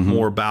lot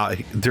more about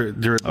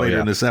later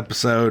in this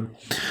episode.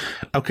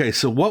 Okay,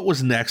 so what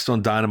was next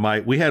on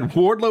Dynamite? We had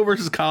Wardlow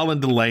versus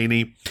Colin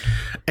Delaney,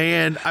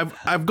 and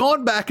I've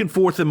gone back and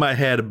forth in my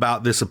head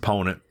about this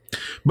opponent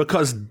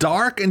because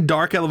Dark and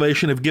Dark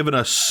Elevation have given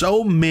us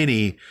so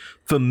many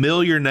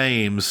familiar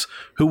names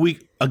who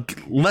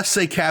let's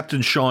say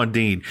Captain Shawn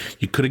Dean.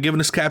 You could have given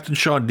us Captain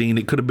Shawn Dean.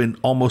 It could have been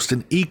almost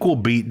an equal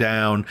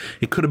beatdown.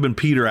 It could have been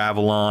Peter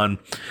Avalon.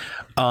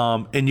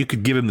 And you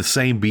could give him the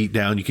same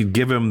beatdown. You could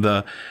give him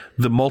the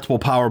multiple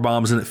power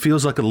bombs, and it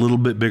feels like a little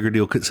bit bigger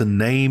deal because it's a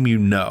name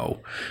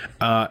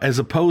as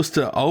opposed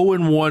to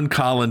 0-1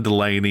 Colin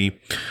Delaney,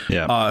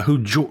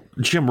 who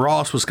Jim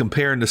Ross was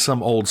comparing to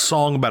some old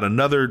song about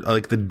another,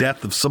 like the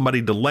death of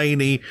somebody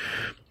Delaney.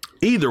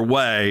 Either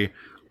way,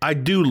 I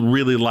do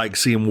really like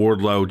seeing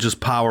Wardlow just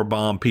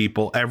powerbomb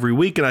people every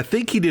week, and I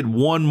think he did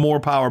one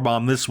more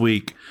powerbomb this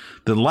week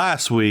than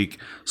last week,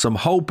 so I'm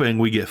hoping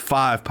we get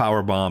 5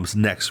 powerbombs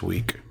next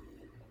week.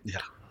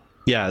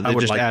 Yeah, they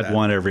just add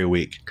one every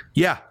week.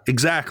 Yeah,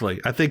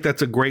 exactly. I think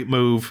that's a great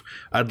move.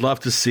 I'd love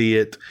to see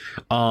it.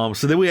 So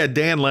then we had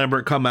Dan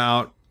Lambert come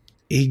out.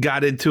 He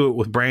got into it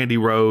with Brandy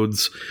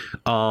Rhodes.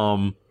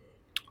 I'm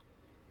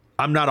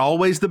not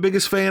always the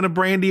biggest fan of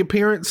Brandy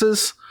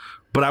appearances,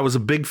 but I was a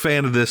big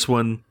fan of this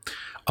one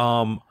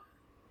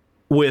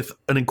with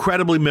an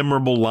incredibly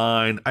memorable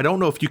line. I don't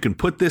know if you can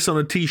put this on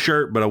a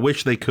T-shirt, but I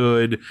wish they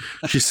could.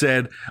 She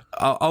said,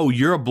 oh,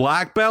 you're a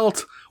black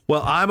belt?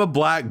 Well, I'm a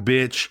black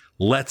bitch.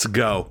 Let's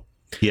go.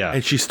 Yeah.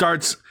 And she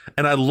starts,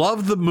 and I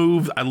love the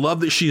move. I love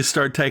that she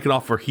started taking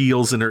off her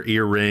heels and her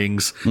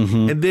earrings.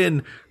 And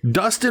then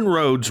Dustin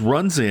Rhodes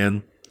runs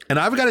in, and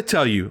I've got to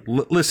tell you,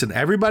 listen,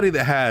 everybody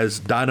that has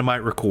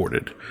Dynamite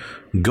recorded,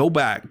 go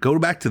back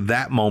to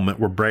that moment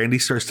where Brandy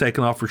starts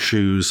taking off her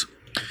shoes.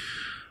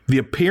 The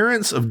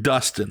appearance of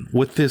Dustin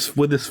with his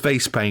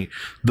face paint,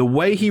 the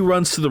way he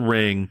runs to the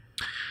ring,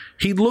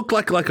 he looked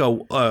like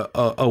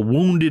a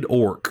wounded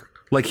orc.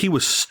 Like he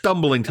was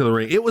stumbling to the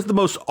ring. It was the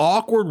most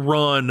awkward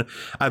run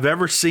I've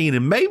ever seen,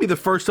 and maybe the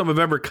first time I've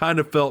ever kind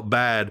of felt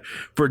bad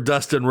for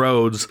Dustin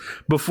Rhodes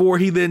before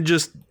he then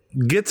just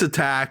gets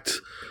attacked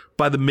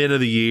by the Men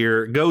of the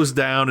Year, goes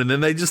down, and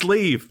then they just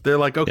leave. They're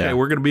like, okay,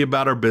 we're going to be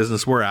about our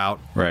business. We're out.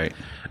 Right.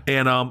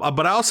 And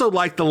but I also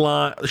like the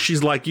line.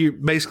 She's like,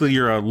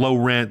 you're a low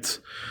rent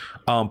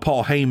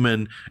Paul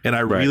Heyman, and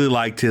I really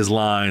liked his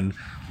line.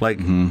 Like,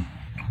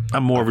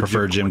 I'm more of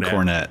a Jim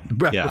Cornette.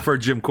 I prefer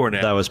Jim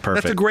Cornette. That was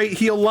perfect. That's a great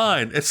heel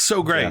line. It's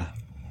so great.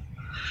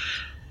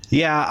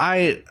 Yeah,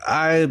 I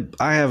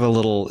have a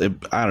little,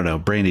 I don't know,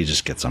 Brandy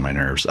just gets on my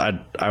nerves.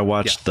 I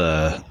watched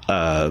the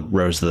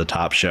Rose to the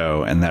Top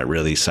show, and that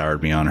really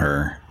soured me on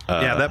her.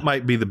 Yeah, that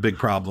might be the big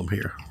problem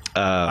here.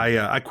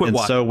 I quit and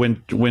watching. so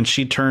when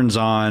she turns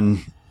on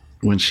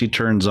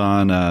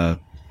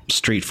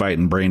street fight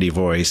and Brandy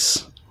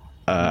voice,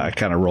 I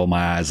kind of roll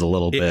my eyes a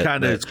little bit. It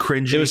kind of is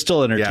cringy. It was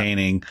still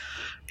entertaining.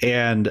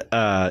 Yeah. And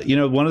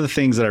one of the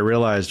things that I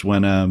realized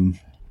when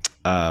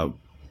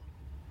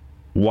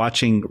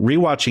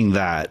rewatching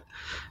that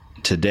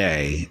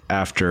today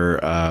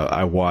after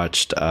I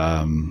watched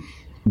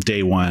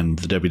day one,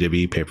 the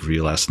WWE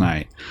pay-per-view last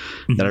night,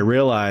 that I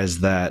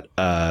realized that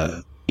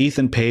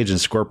Ethan Page and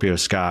Scorpio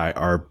Sky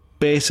are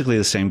basically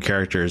the same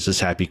characters as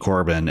Happy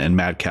Corbin and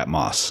Madcap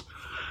Moss.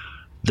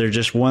 They're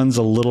just, one's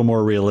a little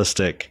more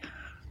realistic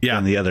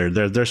than the other.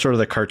 They're sort of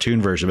the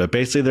cartoon version, but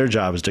basically their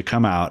job is to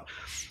come out,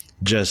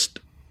 just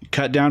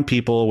cut down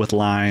people with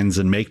lines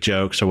and make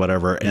jokes or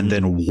whatever, and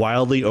then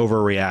wildly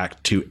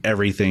overreact to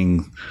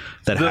everything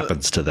that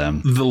happens to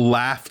them. The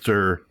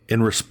laughter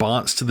in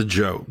response to the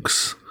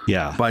jokes,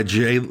 by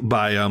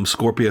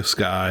Scorpio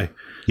Sky,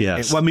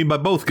 yes, well, I mean by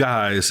both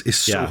guys,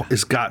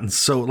 is gotten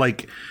so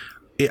like.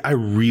 I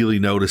really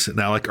notice it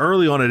now. Like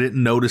early on, I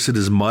didn't notice it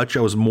as much. I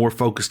was more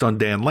focused on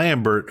Dan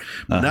Lambert.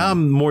 Now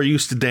I'm more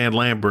used to Dan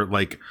Lambert.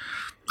 Like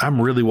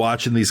I'm really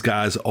watching these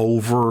guys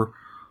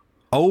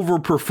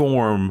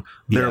overperform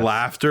their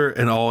laughter,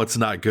 and it's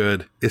not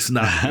good. It's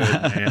not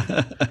good,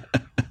 man.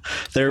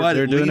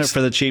 They're doing it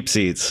for the cheap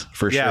seats,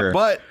 for sure. Yeah,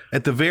 but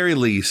at the very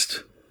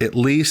least,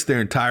 their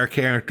entire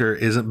character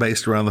isn't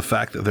based around the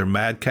fact that they're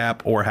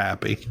madcap or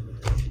happy.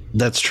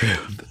 That's true.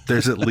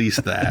 There's at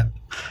least that.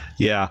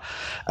 Yeah.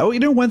 Oh,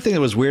 one thing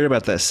that was weird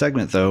about that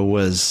segment, though,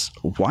 was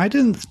why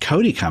didn't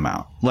Cody come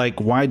out?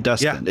 Like, why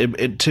Dustin?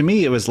 Yeah. To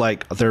me, it was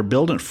like they're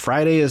building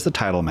Friday as the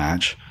title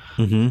match.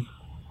 Mm-hmm.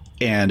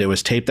 And it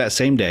was taped that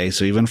same day.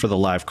 So even for the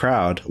live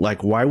crowd,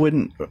 like, why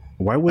wouldn't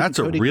That's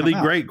Cody a really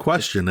come out? great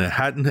question. It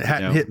hadn't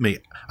hit me.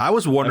 I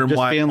was wondering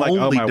why being like,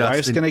 only my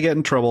wife's going to get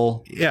in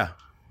trouble. Yeah.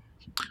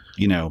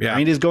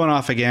 Brandy's going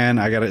off again.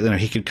 I got to,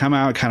 he could come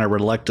out kind of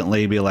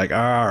reluctantly, be like,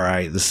 all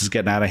right, this is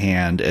getting out of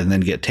hand, and then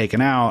get taken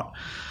out,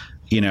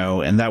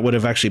 and that would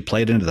have actually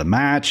played into the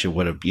match. It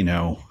would have,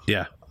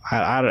 Yeah.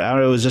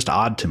 I it was just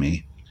odd to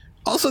me.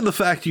 Also, the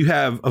fact you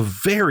have a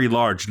very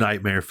large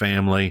Nightmare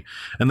family,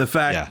 and the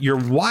fact your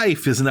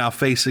wife is now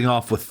facing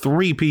off with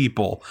 3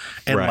 people,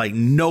 and like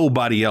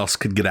nobody else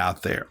could get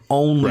out there.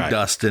 Only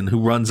Dustin, who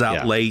runs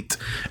out late.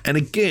 And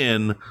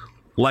again,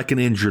 like an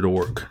injured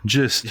orc,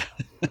 just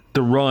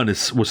the run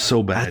was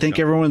so bad. I think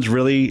everyone's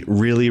really,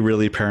 really,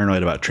 really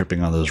paranoid about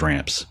tripping on those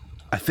ramps.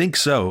 I think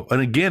so.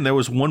 And again, there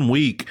was 1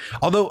 week.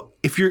 Although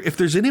if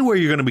there's anywhere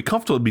you're going to be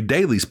comfortable, it'd be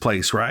Daly's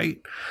place, right?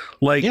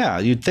 Like, yeah,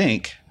 you'd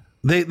think.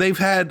 They've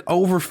had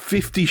over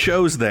 50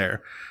 shows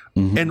there,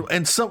 and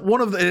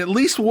at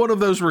least one of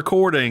those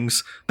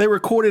recordings they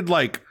recorded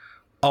like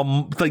 2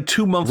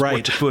 months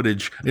worth of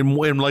footage in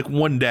like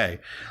one day.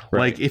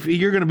 Like if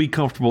you're going to be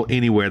comfortable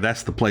anywhere,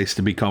 that's the place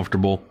to be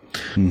comfortable.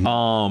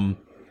 So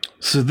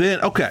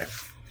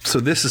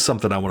this is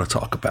something I want to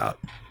talk about.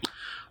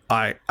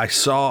 I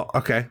saw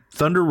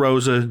Thunder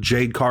Rosa,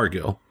 Jade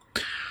Cargill.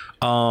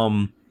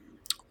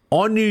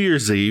 On New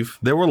Year's Eve,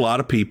 there were a lot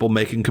of people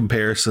making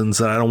comparisons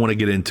that I don't want to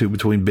get into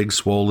between Big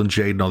Swole and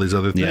Jade and all these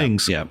other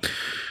things. Yeah.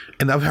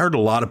 And I've heard a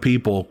lot of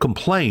people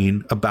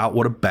complain about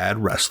what a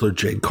bad wrestler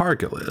Jade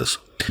Cargill is.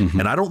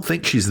 And I don't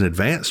think she's an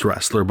advanced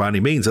wrestler by any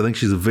means. I think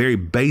she's a very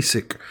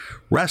basic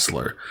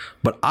wrestler.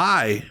 But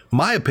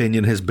my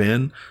opinion has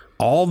been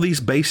all these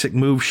basic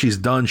moves she's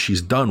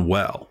done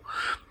well.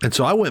 And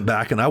so I went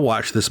back and I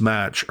watched this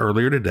match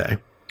earlier today,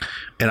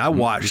 and I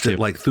watched it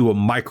like through a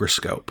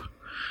microscope.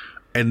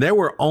 And there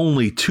were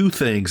only 2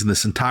 things in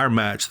this entire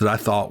match that I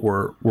thought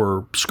were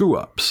screw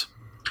ups.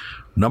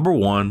 Number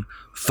one,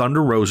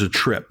 Thunder Rosa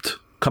tripped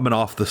coming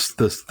off the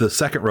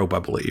second rope, I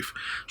believe.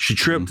 She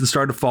tripped and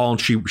started to fall,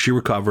 and she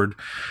recovered.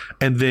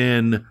 And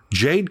then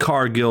Jade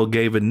Cargill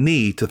gave a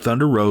knee to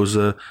Thunder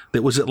Rosa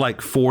that was at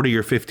like 40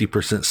 or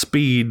 50%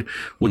 speed,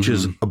 which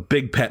is a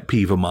big pet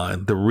peeve of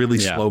mine. The really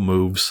slow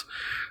moves.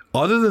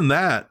 Other than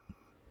that,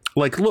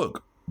 like,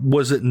 look.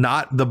 Was it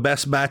not the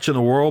best match in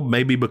the world?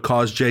 Maybe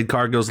because Jade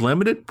Cargill's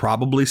limited?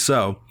 Probably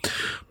so.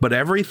 But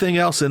everything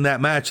else in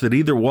that match that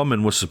either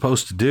woman was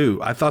supposed to do,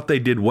 I thought they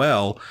did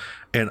well.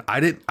 And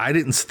I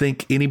didn't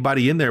think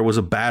anybody in there was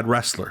a bad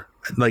wrestler.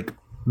 Like,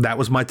 that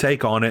was my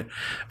take on it.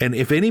 And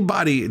if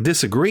anybody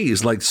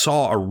disagrees, like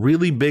saw a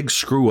really big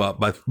screw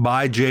up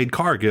by Jade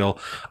Cargill,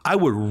 I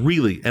would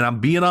really, and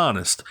I'm being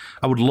honest,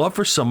 I would love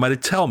for somebody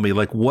to tell me,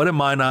 like, what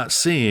am I not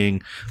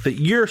seeing that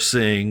you're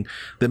seeing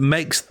that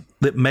makes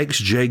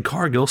Jade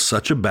Cargill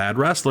such a bad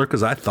wrestler?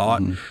 Because I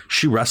thought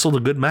she wrestled a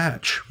good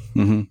match.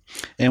 And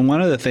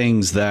one of the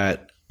things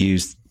that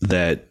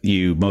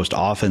you most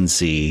often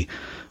see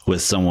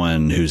with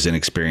someone who's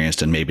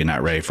inexperienced and maybe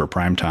not ready for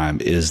prime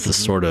time is the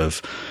sort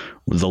of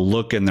the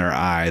look in their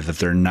eye that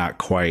they're not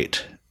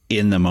quite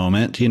in the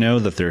moment,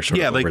 that they're sort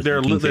of like they're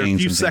a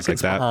few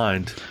seconds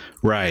behind.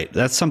 Right.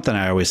 That's something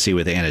I always see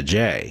with Anna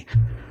Jay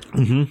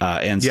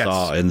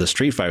saw in the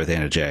street fight with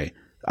Anna Jay.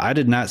 I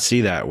did not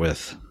see that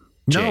with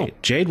No.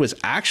 Jade was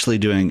actually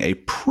doing a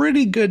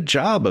pretty good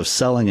job of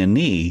selling a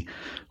knee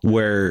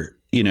where,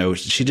 you know,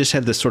 she just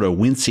had this sort of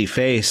wincy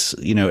face,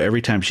 you know,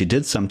 every time she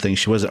did something.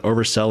 She wasn't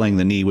overselling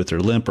the knee with her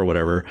limp or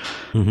whatever,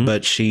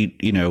 but she,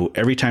 you know,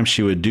 every time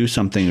she would do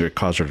something that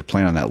caused her to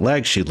plant on that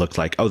leg, she looked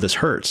like, oh, this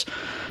hurts.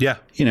 Yeah.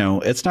 You know,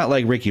 it's not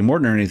like Ricky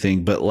Morton or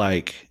anything, but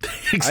like,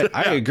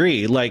 I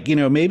agree. Like, you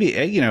know, maybe,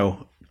 you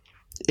know,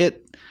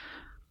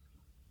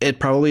 it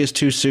probably is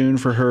too soon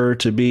for her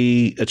to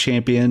be a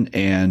champion,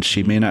 and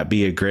she may not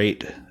be a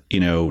great, you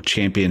know,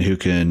 champion who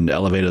can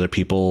elevate other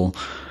people.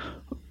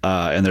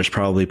 And there's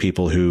probably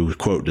people who,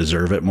 quote,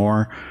 deserve it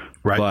more.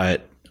 Right.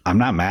 But I'm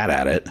not mad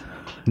at it.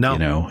 No. You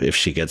know, if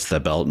she gets the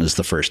belt and is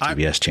the first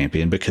TBS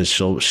champion, because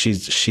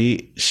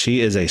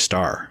she is a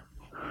star.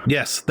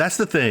 Yes, that's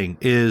the thing,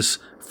 is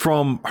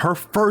from her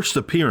first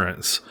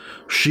appearance,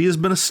 she has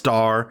been a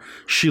star.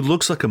 She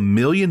looks like $1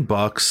 million.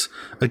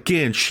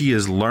 Again, she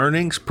is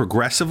learning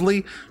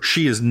progressively.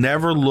 She has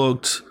never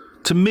looked,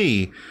 to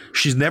me,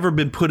 she's never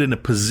been put in a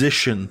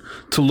position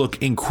to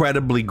look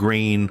incredibly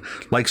green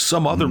like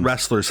some other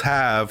wrestlers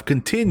have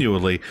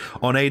continually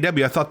on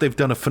AEW. I thought they've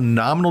done a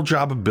phenomenal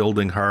job of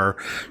building her.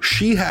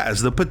 She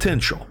has the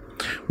potential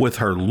with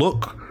her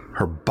look,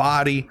 her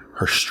body,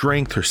 her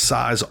strength, her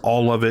size,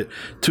 all of it,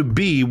 to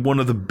be one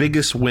of the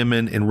biggest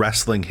women in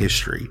wrestling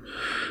history.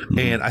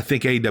 And I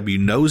think AEW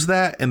knows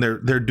that, and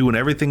they're doing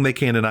everything they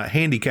can to not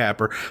handicap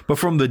her. But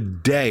from the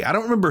day, I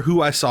don't remember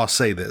who I saw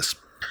say this,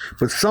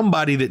 but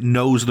somebody that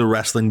knows the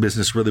wrestling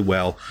business really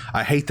well,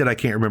 I hate that I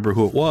can't remember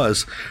who it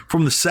was,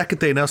 from the second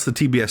they announced the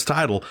TBS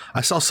title, I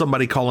saw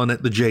somebody calling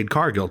it the Jade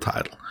Cargill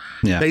title.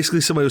 Yeah. Basically,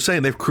 somebody was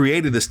saying they've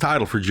created this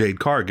title for Jade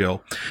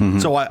Cargill.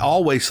 So I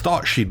always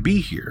thought she'd be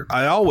here.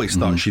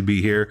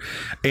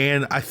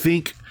 And I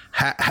think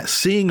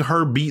seeing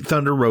her beat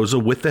Thunder Rosa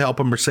with the help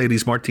of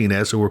Mercedes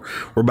Martinez, who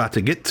we're about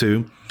to get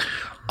to,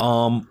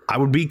 I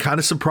would be kind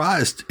of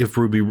surprised if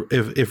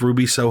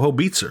Ruby Soho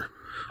beats her.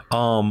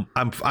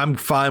 I'm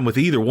fine with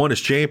either one as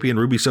champion.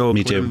 Ruby Soho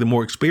clearly the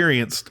more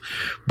experienced,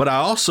 but I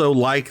also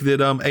like that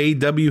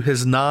AEW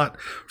has not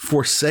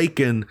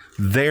forsaken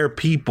their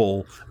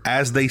people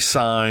as they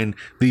sign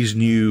these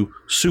new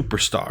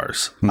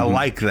superstars. I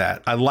like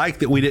that. I like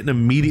that we didn't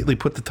immediately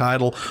put the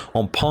title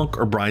on Punk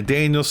or Bryan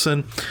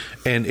Danielson,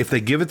 and if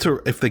they give it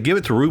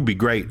to Ruby,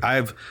 great.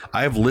 I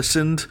have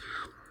listened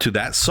to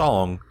that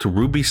song, to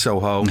Ruby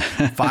Soho,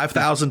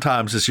 5,000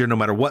 times this year, no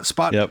matter what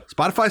spot. Yep.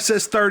 Spotify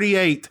says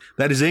 38.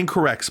 That is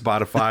incorrect,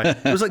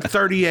 Spotify. It was like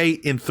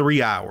 38 in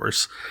 3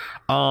 hours.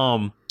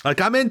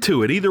 Like, I'm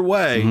into it either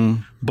way,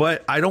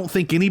 but I don't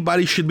think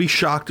anybody should be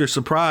shocked or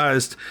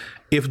surprised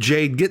if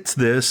Jade gets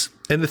this.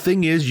 And the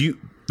thing is,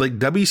 like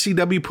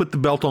WCW put the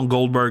belt on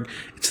Goldberg,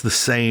 it's the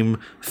same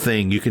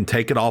thing. You can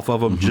take it off of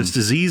them just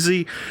as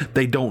easy.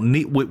 They don't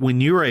need,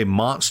 when you're a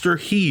monster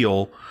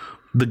heel,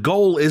 the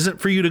goal isn't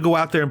for you to go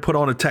out there and put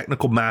on a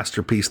technical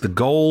masterpiece. The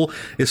goal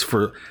is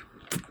for,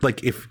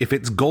 like, if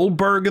it's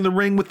Goldberg in the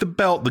ring with the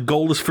belt, the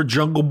goal is for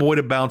Jungle Boy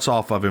to bounce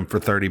off of him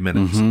for 30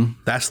 minutes.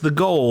 That's the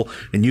goal,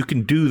 and you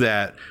can do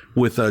that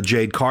with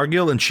Jade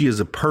Cargill, and she is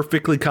a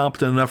perfectly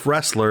competent enough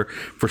wrestler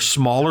for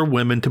smaller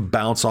women to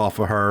bounce off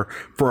of her,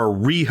 for a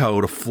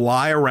Riho to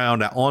fly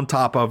around on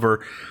top of her,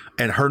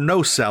 and her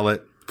no-sell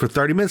it for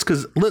 30 minutes.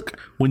 Because, look,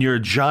 when you're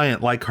a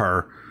giant like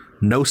her,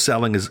 no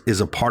selling is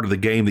a part of the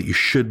game that you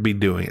should be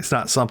doing. It's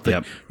not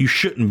something you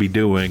shouldn't be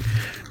doing.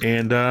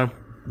 And I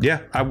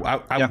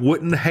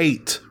wouldn't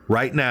hate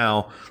right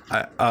now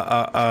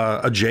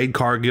a Jade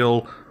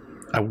Cargill.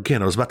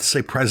 Again, I was about to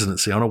say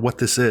presidency. I don't know what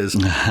this is.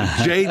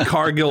 Jade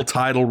Cargill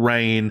title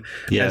reign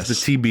as the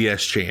TBS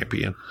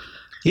champion.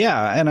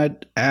 Yeah,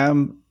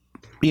 and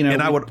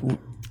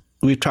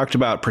we've talked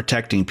about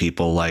protecting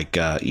people, like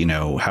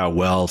how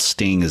well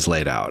Sting is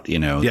laid out.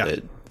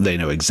 That they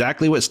know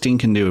exactly what Sting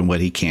can do and what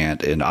he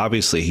can't, and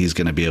obviously he's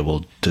going to be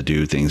able to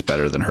do things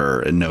better than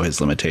her and know his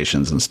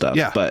limitations and stuff.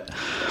 Yeah. But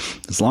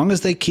as long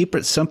as they keep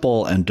it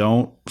simple and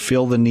don't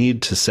feel the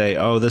need to say,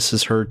 "Oh, this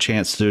is her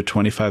chance to do a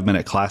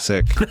 25-minute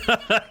classic,"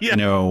 we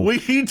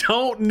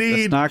don't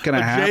need not going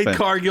to happen. Jade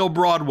Cargill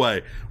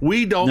Broadway.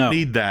 We don't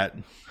need that.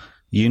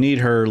 You need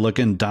her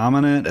looking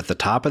dominant at the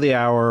top of the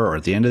hour or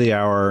at the end of the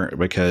hour,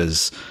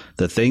 because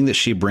the thing that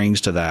she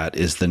brings to that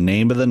is the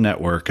name of the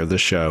network of the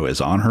show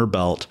is on her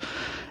belt.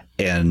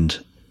 And,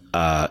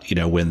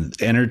 when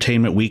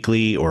Entertainment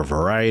Weekly or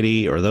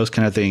Variety or those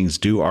kind of things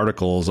do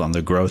articles on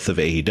the growth of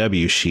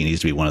AEW, she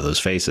needs to be one of those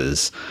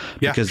faces.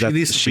 Yeah, because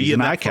she's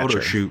an eye catcher. Photo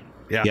shoot.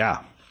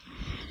 Yeah.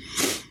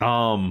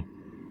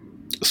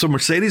 So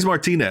Mercedes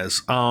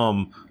Martinez,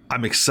 I'm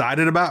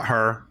excited about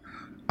her.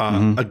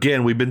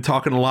 Again, we've been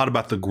talking a lot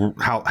about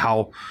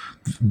how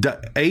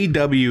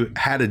AEW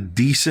had a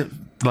decent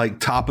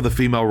top of the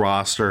female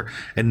roster,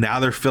 and now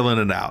they're filling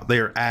it out. They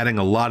are adding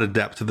a lot of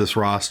depth to this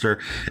roster.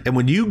 And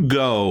when you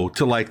go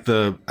to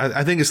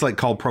I think it's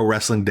called Pro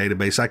Wrestling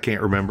Database. I can't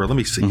remember. Let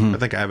me see. I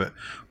think I have it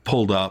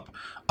pulled up.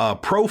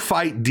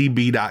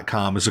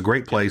 ProFightDB.com is a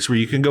great place where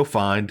you can go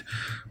find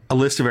a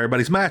list of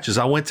everybody's matches.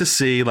 I went to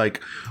see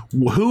like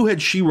who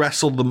had she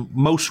wrestled the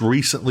most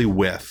recently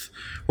with,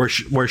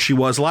 where she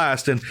was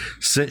last, and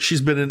since she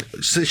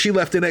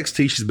left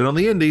NXT, she's been on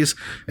the Indies,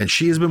 and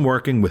she has been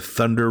working with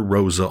Thunder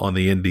Rosa on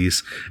the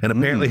Indies, and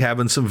apparently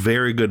having some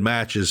very good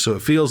matches. So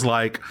it feels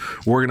like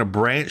we're going to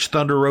branch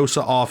Thunder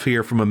Rosa off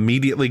here from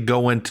immediately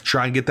going to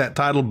try and get that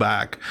title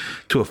back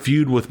to a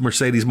feud with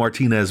Mercedes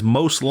Martinez,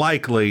 most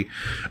likely,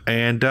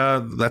 and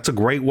that's a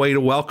great way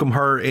to welcome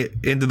her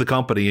into the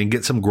company and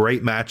get some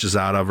great matches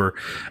out of her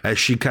as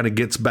she kind of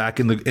gets back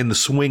in the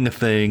swing of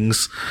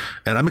things,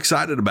 and I'm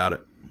excited about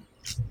it.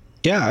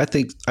 Yeah, I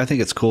think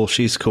it's cool.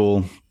 She's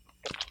cool.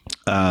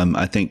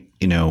 I think,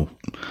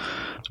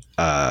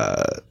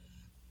 I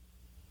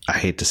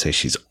hate to say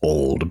she's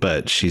old,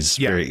 but she's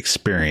very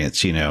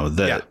experienced,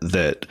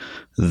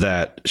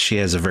 that she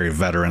has a very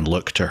veteran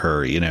look to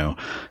her,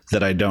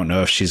 that I don't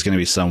know if she's going to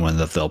be someone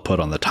that they'll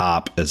put on the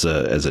top as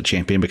a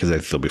champion, because I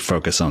think they'll be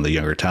focused on the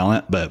younger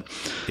talent, but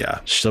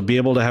she'll be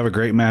able to have a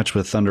great match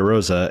with Thunder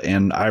Rosa.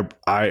 And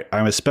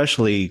I'm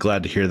especially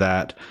glad to hear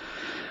that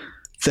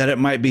it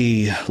might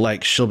be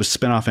like she'll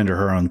spin off into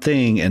her own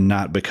thing and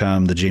not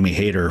become the Jamie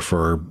Hayter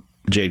for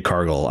Jade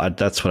Cargill.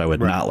 That's what I would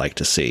not like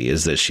to see,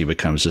 is that she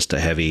becomes just a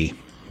heavy,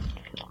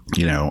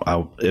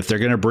 if they're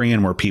going to bring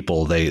in more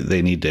people,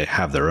 they need to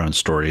have their own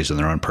stories and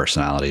their own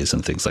personalities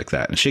and things like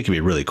that. And she can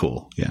be really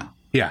cool. Yeah.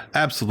 Yeah,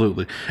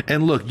 absolutely.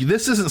 And look,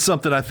 this isn't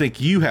something I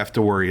think you have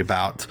to worry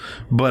about,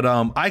 but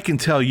I can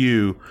tell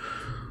you,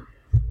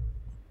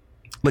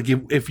 like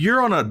if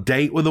you're on a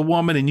date with a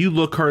woman and you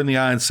look her in the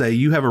eye and say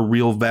you have a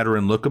real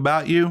veteran look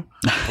about you,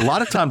 a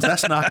lot of times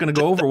that's not going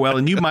to go over well,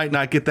 and you might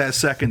not get that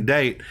second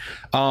date.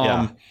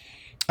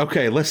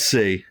 Okay, let's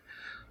see.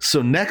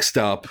 So next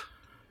up,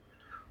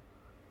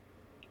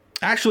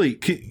 actually,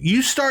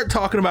 you start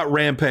talking about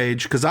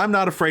Rampage, because I'm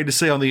not afraid to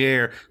say on the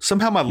air,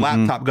 somehow my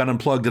laptop got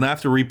unplugged and I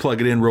have to replug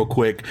it in real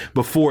quick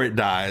before it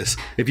dies.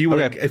 If you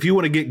want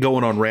to get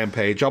going on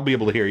Rampage, I'll be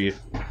able to hear you.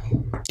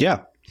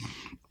 Yeah.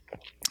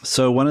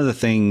 So one of the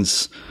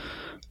things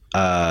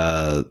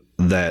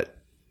that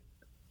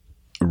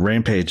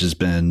Rampage has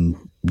been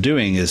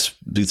doing is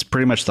it's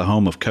pretty much the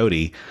home of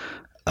Cody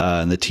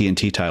and the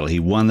TNT title.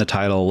 He won the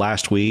title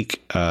last week.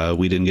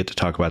 We didn't get to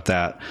talk about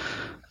that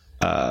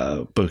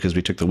because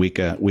we took the week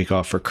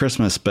off for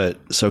Christmas. But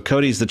so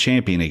Cody's the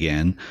champion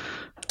again.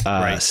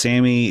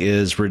 Sammy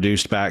is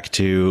reduced back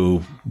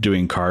to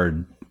doing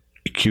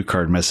cue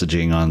card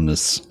messaging on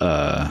this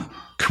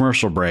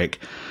commercial break.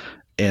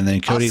 And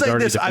then Cody's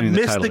already defending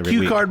the title every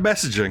week. I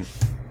missed the cue card messaging.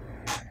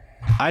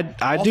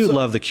 I do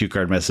love the cue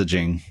card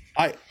messaging.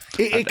 I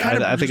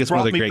think it's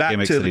one of the great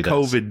gimmicks that he does.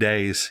 COVID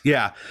days.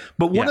 Yeah.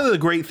 But one of the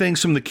great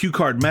things from the cue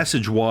card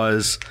message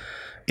was,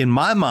 in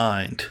my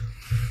mind,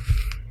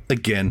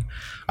 again,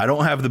 I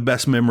don't have the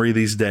best memory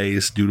these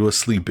days due to a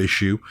sleep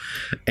issue.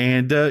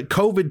 And during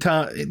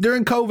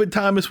COVID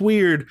time, it's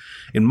weird.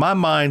 In my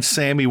mind,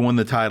 Sammy won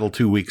the title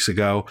 2 weeks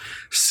ago.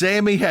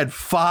 Sammy had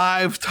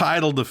 5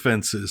 title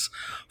defenses.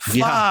 5.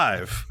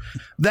 Yeah.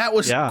 That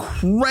was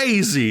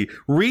crazy.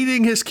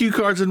 Reading his cue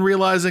cards and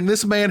realizing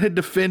this man had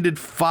defended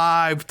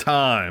 5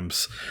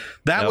 times.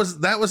 That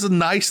was a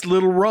nice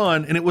little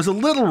run, and it was a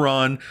little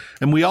run,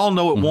 and we all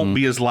know it won't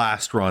be his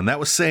last run.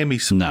 That was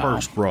Sammy's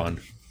first run.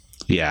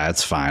 Yeah,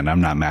 it's fine. I'm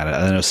not mad at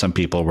it. I know some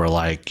people were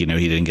like, he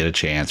didn't get a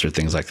chance or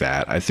things like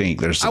that. I think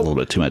there's a little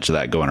bit too much of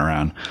that going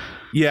around.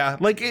 Yeah,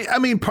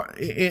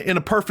 in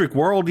a perfect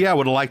world, I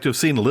would have liked to have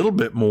seen a little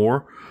bit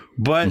more.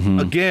 But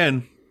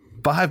again,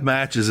 5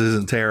 matches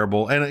isn't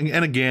terrible.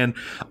 And again,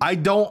 I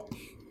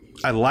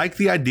like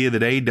the idea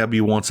that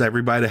AEW wants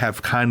everybody to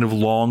have kind of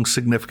long,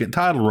 significant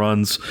title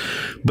runs.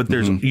 But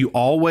you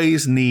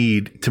always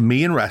need, to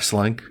me in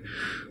wrestling,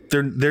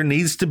 there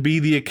needs to be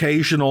the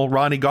occasional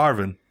Ronnie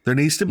Garvin. There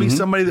needs to be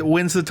somebody that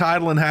wins the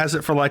title and has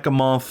it for like a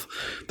month.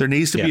 There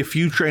needs to be a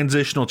few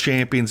transitional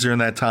champions during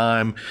that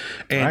time.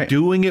 And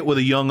doing it with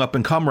a young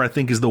up-and-comer, I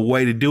think, is the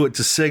way to do it,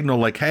 to signal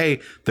like,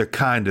 hey, they're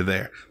kind of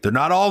there. They're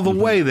not all the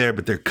way there,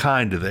 but they're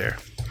kind of there.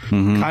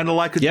 Kind of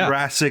like a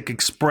Jurassic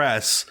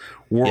Express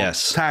World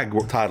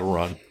Tag title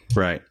run.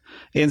 Right.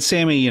 And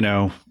Sammy,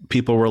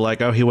 people were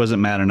like, oh, he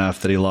wasn't mad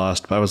enough that he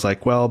lost. But I was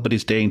like, well, but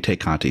he's dating Tay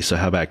Conti, so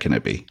how bad can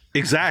it be?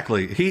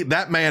 Exactly.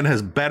 That man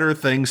has better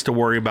things to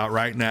worry about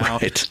right now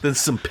than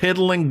some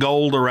piddling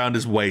gold around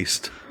his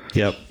waist.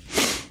 Yep.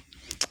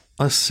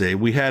 Let's see.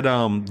 We had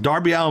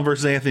Darby Allin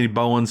versus Anthony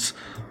Bowens.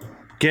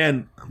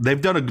 Again, they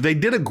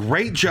did a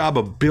great job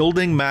of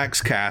building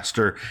Max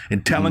Caster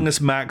and telling us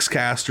Max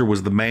Caster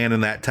was the man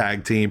in that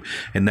tag team.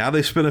 And now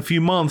they've spent a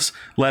few months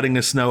letting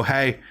us know,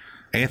 hey,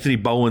 Anthony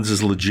Bowens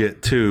is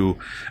legit too,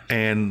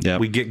 and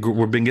we've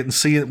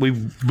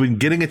been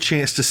getting a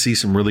chance to see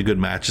some really good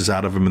matches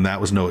out of him, and that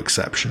was no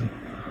exception.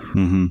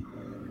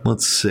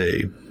 Let's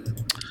see.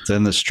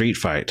 Then the street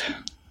fight.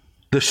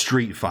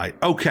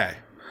 Okay.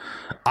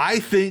 I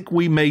think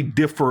we may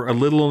differ a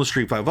little on the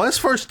street fight. But let's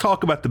first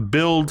talk about the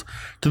build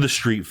to the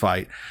street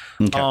fight.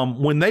 Okay.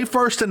 When they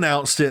first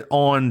announced it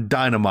on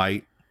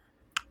Dynamite,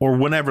 or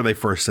whenever they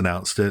first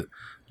announced it,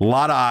 A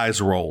lot of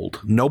eyes rolled.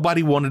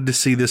 Nobody wanted to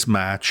see this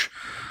match.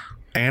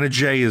 Anna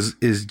Jay is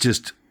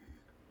just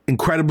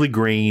incredibly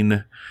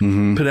green.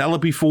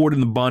 Penelope Ford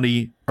and the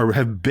Bunny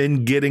have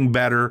been getting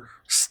better.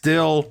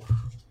 Still,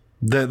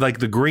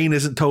 the green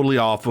isn't totally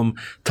off them.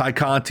 Ty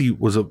Conti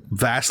was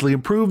vastly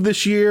improved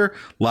this year.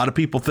 A lot of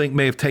people think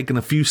may have taken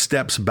a few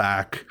steps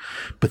back.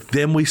 But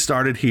then we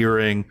started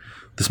hearing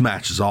this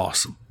match is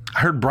awesome.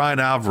 I heard Brian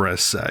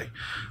Alvarez say,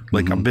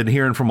 I've been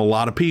hearing from a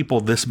lot of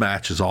people, this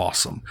match is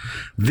awesome.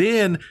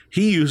 Then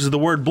he uses the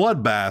word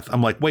bloodbath.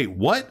 I'm like, wait,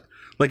 what?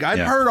 I'd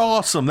heard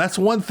awesome. That's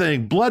one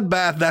thing.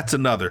 Bloodbath, that's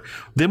another.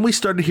 Then we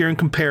started hearing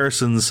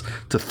comparisons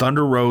to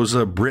Thunder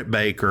Rosa, Britt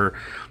Baker.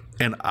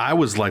 And I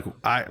was like,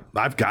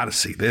 I've got to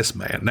see this,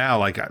 man.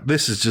 Now,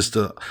 this is just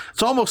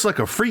it's almost like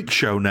a freak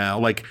show now.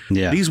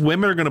 These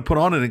women are going to put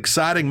on an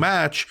exciting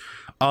match.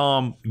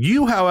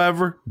 You,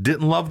 however,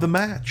 didn't love the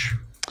match.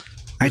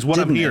 Is what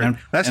I'm hearing.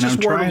 That's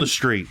just word on the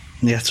street.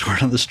 Yeah, it's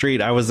word on the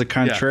street. I was the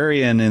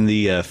contrarian in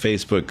the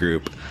Facebook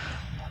group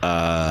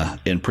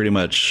and pretty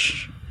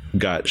much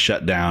got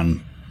shut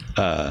down.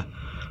 I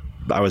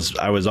was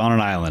on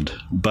an island,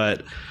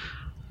 but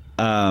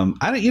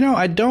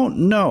I don't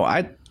know.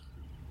 I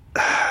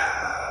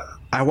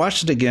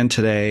watched it again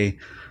today.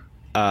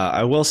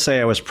 I will say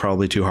I was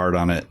probably too hard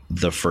on it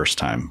the first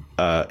time,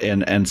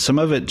 and some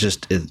of it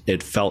just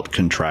it felt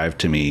contrived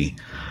to me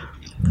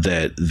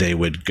that they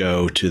would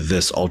go to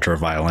this ultra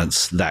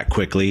violence that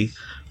quickly,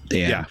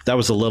 and that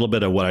was a little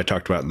bit of what I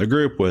talked about in the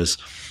group was.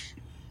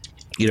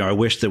 I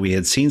wish that we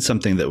had seen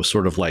something that was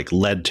sort of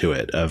led to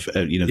it.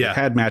 They've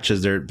had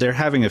matches. They're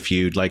having a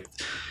feud.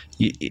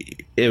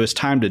 It was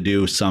time to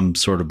do some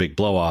sort of big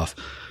blow off.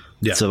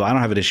 Yeah. So I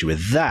don't have an issue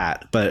with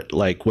that. But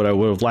what I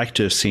would have liked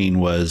to have seen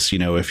was,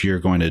 if you're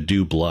going to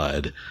do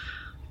blood,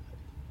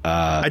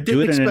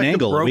 do it in an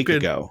angle a week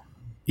ago.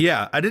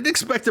 Yeah, I didn't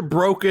expect a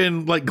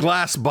broken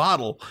glass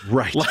bottle,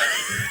 right?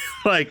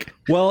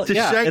 To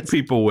shank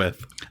people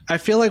with. I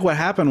feel like what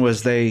happened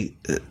was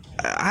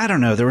I don't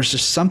know. There was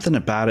just something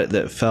about it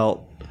that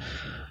felt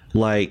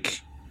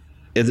like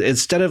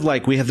instead of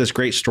we have this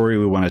great story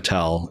we want to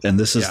tell, and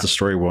this is the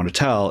story we want to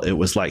tell. It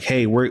was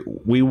hey,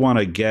 we want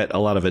to get a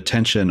lot of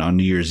attention on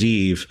New Year's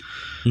Eve.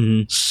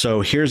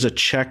 So here's a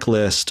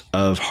checklist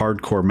of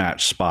hardcore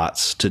match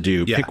spots to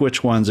do. Pick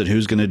which ones and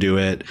who's going to do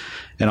it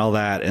and all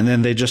that. And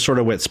then they just sort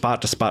of went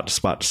spot to spot to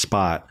spot to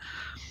spot.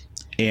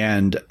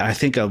 And I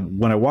think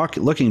when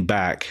looking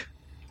back,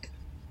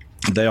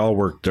 they all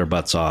worked their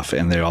butts off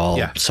and they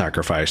all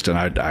sacrificed.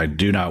 And I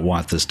do not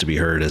want this to be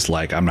heard as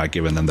I'm not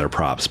giving them their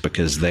props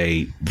because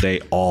they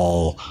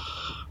all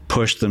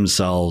pushed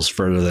themselves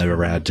further than they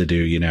ever had to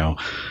do,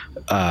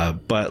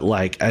 but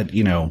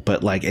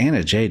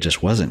Anna Jay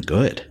just wasn't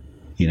good.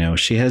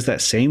 She has that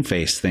same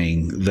face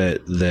thing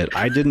that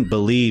I didn't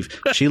believe.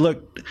 She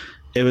looked,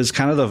 it was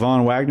kind of the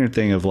Von Wagner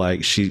thing of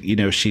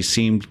she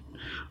seemed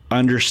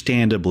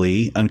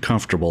understandably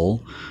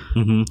uncomfortable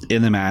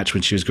in the match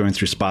when she was going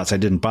through spots. I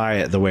didn't buy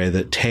it the way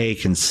that Tay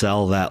can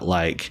sell that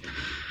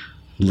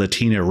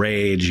Latina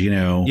rage,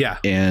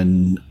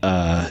 and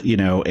I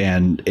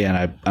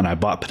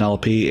bought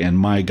Penelope, and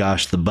my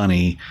gosh, the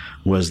Bunny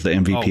was the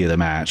MVP of the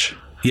match.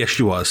 Yes,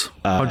 she was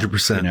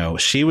 100%.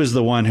 She was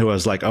the one who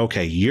was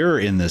okay, you're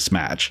in this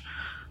match.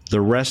 The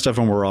rest of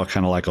them were all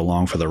kind of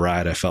along for the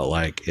ride. I felt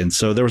and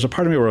so there was a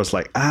part of me where I was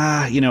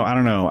I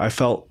don't know. I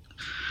feel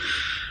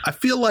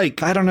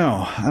like I don't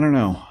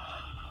know.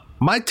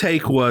 My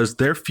take was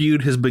their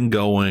feud has been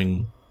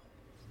going,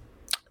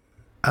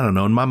 I don't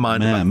know, in my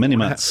mind, about many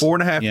months,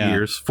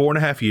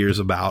 4.5 years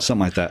about something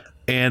like that.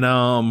 And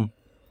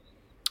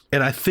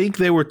I think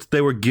they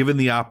were given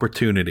the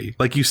opportunity,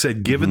 like you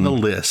said, given the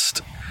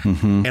list.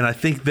 And I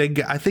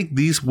think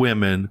these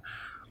women,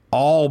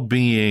 all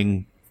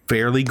being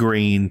fairly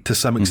green to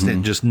some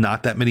extent, just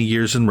not that many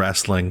years in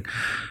wrestling.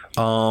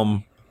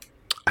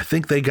 I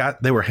think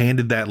they were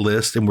handed that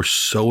list and were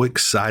so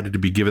excited to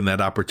be given that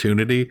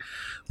opportunity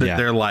that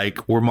they're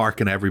we're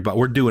marking everybody.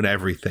 We're doing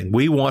everything.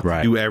 We want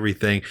to do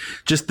everything.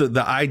 Just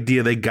the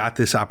idea they got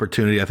this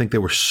opportunity. I think they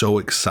were so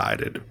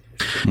excited.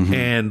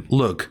 And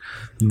look,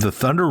 the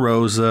Thunder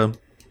Rosa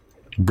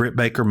Britt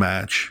Baker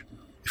match,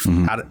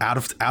 out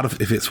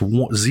of if it's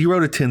 0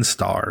 to 10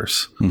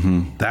 stars,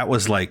 that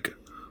was 8.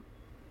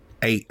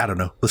 I don't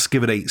know. Let's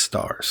give it 8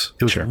 stars.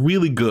 It was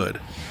really good.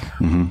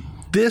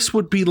 This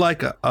would be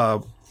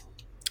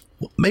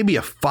maybe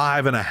a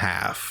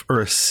 5.5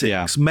 or a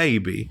 6,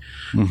 maybe.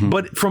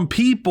 But from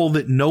people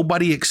that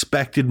nobody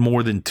expected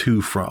more than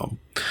 2 from.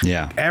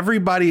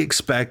 Everybody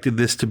expected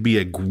this to be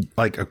a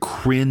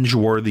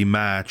cringe-worthy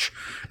match,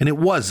 and it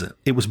wasn't.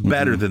 It was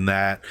better than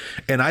that.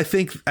 And I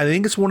think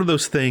it's one of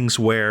those things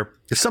where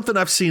it's something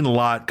I've seen a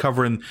lot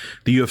covering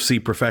the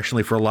UFC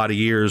professionally for a lot of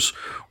years,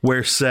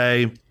 where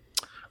say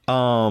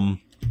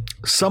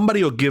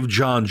somebody will give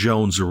John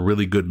Jones a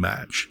really good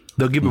match.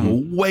 They'll give him a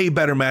way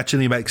better match than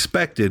anybody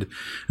expected.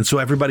 And so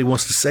everybody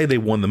wants to say they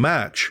won the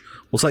match.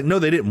 Well, it's no,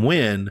 they didn't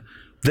win.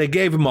 They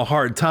gave him a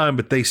hard time,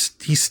 but he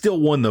still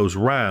won those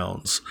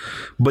rounds.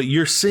 But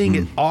you're seeing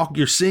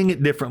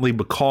it differently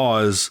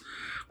because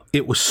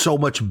it was so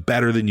much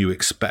better than you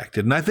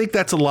expected. And I think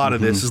that's a lot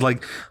of this is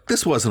like,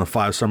 this wasn't a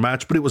 5-star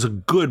match, but it was a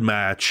good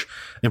match.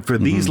 And for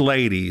these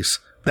ladies,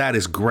 that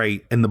is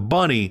great. And the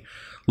Bunny,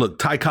 look,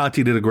 Ty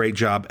Conti did a great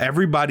job.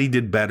 Everybody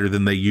did better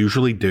than they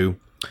usually do.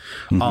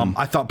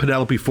 I thought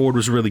Penelope Ford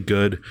was really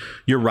good.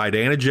 You're right.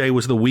 Anna Jay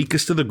was the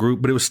weakest of the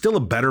group, but it was still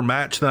a better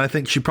match than I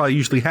think she probably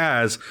usually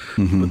has.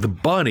 But the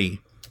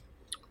Bunny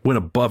went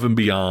above and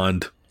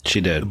beyond.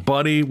 She did. The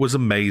Bunny was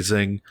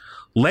amazing.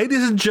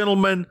 Ladies and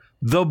gentlemen,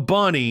 the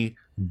Bunny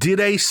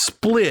did a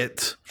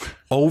split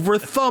over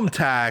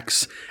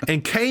thumbtacks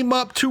and came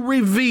up to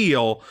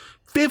reveal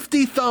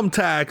 50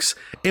 thumbtacks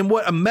in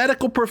what a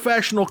medical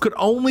professional could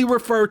only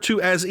refer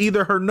to as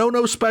either her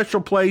no-no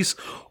special place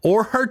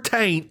or her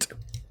taint.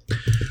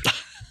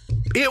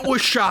 It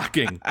was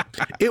shocking.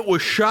 It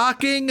was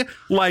shocking.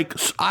 Like,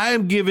 I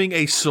am giving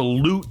a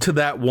salute to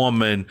that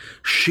woman.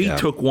 She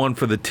took one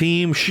for the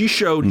team. She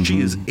showed she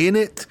is in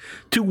it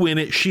to win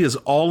it. She is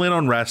all in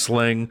on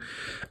wrestling.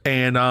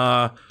 And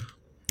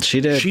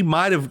she did. She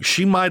might have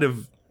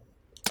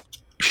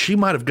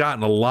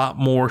gotten a lot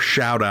more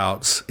shout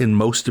outs in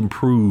Most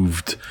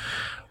Improved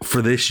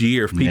for this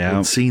year if people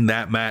had seen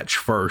that match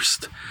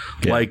first.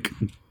 Like,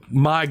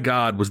 my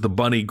God, was the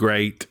Bunny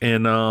great.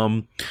 And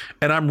I'm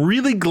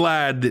really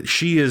glad that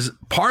she is,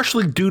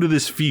 partially due to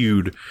this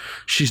feud,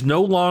 she's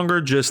no longer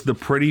just the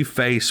pretty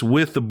face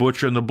with the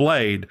Butcher and the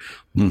Blade,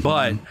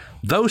 but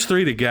those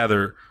three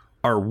together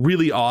are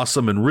really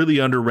awesome and really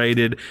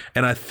underrated.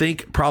 And I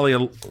think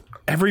probably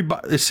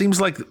everybody, it seems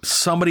like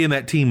somebody in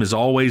that team is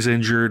always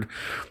injured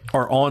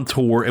or on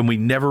tour, and we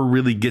never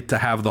really get to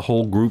have the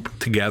whole group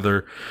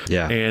together.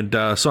 Yeah. And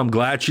so I'm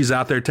glad she's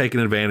out there taking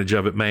advantage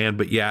of it, man.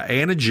 But yeah,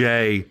 Anna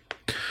Jay,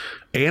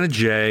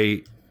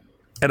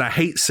 and I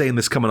hate saying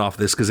this coming off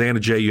this because Anna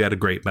Jay, you had a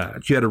great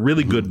match. You had a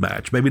really good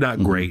match. Maybe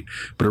not great,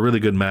 but a really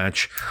good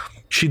match.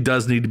 She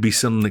does need to be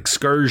sent on an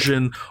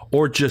excursion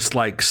or just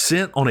like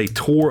sent on a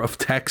tour of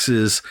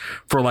Texas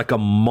for like a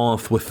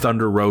month with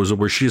Thunder Rosa,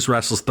 where she just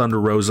wrestles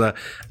Thunder Rosa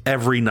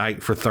every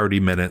night for 30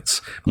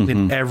 minutes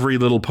in every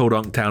little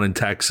podunk town in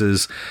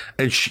Texas.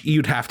 And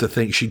you'd have to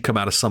think she'd come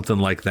out of something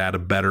like that a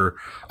better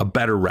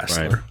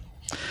wrestler.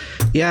 Right.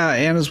 Yeah,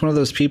 Anna's one of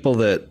those people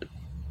that,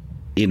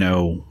 you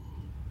know,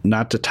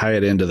 not to tie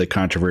it into the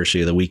controversy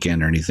of the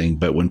weekend or anything,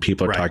 but when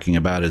people are talking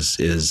about is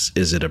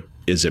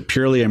it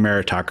purely a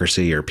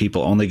meritocracy, or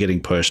people only getting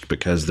pushed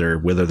because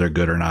whether they're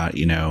good or not,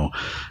 you know?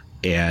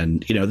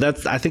 And, you know,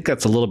 I think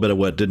that's a little bit of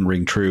what didn't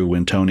ring true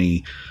when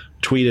Tony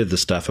tweeted the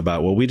stuff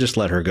about, well, we just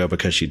let her go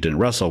because she didn't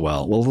wrestle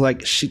well. Well,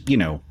 like, she, you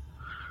know,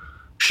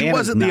 she Anna's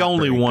wasn't the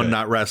only one good.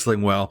 Not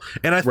wrestling well.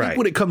 And I think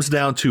what it comes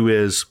down to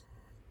is,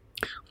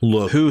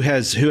 look, who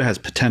has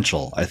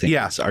potential, I think.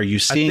 Yes. Are you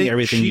seeing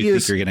everything you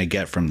think you're going to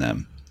get from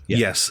them? Yeah.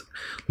 Yes.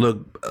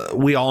 Look,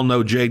 we all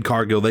know Jade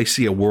Cargill. They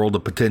see a world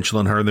of potential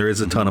in her, and there is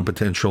a ton of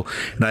potential.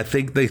 And I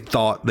think they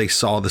thought they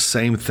saw the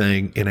same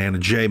thing in Anna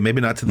Jay.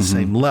 Maybe not to the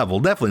same level.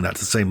 Definitely not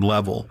to the same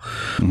level.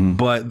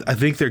 But I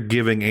think they're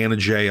giving Anna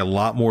Jay a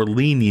lot more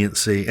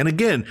leniency. And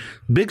again,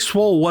 Big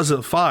Swole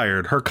wasn't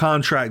fired. Her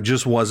contract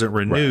just wasn't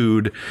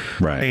renewed.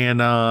 Right.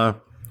 And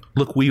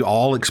look, we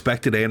all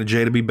expected Anna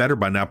Jay to be better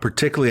by now,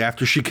 particularly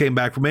after she came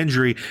back from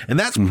injury. And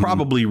that's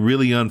probably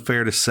really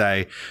unfair to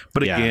say.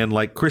 But again,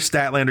 like Chris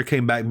Statlander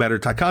came back better.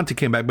 Ty Conti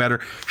came back better.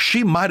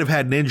 She might have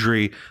had an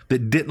injury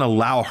that didn't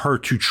allow her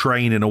to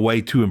train in a way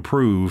to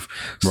improve.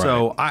 Right.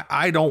 So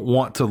I don't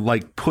want to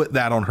like put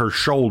that on her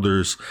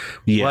shoulders.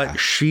 Yeah. But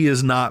she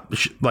is not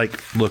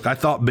like, look, I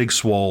thought Big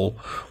Swole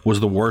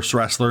was the worst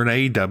wrestler in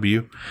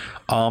AEW.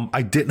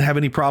 I didn't have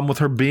any problem with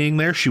her being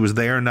there. She was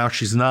there, and now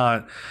she's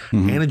not.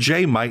 Anna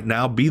Jay might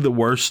now be the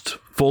worst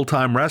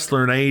full-time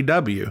wrestler in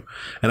AEW.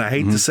 And I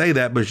hate to say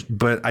that,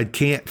 but I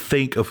can't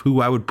think of who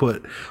I would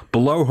put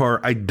below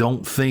her. I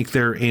don't think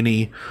there are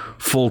any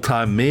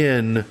full-time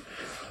men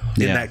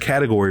in that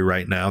category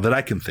right now that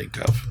I can think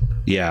of.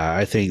 Yeah,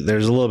 I think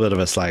there's a little bit of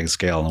a sliding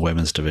scale in the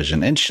women's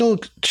division, and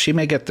she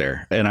may get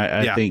there. And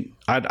I think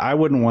I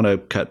wouldn't want to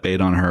cut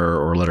bait on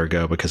her or let her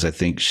go, because I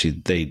think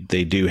they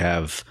do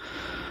have,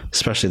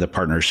 especially the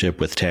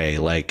partnership with Tay,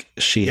 like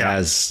she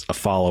has a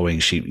following.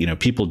 She, you know,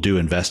 people do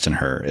invest in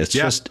her. It's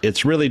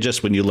it's really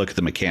just when you look at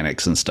the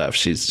mechanics and stuff,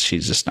 she's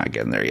just not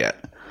getting there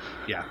yet.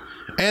 Yeah.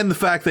 And the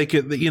fact they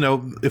could, you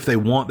know, if they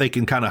want, they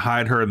can kind of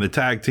hide her in the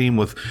tag team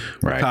with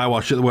Kai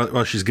while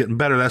she's getting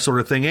better, that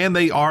sort of thing. And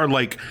they are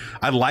like,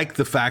 I like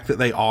the fact that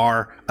they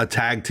are a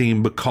tag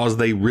team because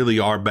they really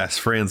are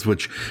best friends,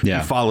 which you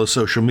follow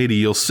social media,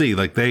 you'll see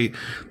like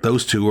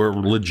those two are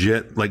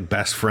legit like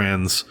best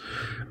friends.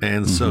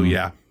 And so,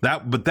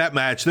 but that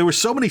match, there were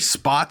so many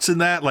spots in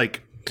that,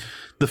 like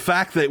the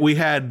fact that we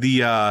had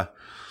the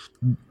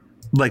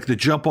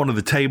jump onto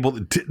the table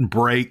that didn't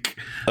break,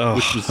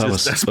 which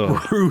was just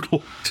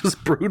brutal,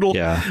 just brutal.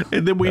 Yeah.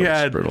 And then we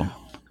had,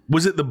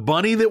 was it the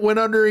Bunny that went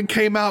under and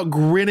came out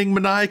grinning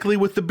maniacally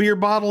with the beer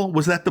bottle?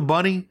 Was that the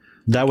Bunny?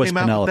 That was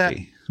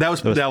Penelope. That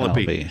was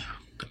Penelope.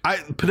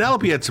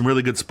 Penelope had some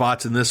really good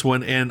spots in this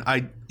one, and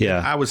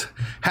I was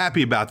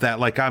happy about that.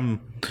 Like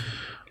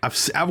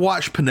I've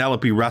watched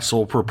Penelope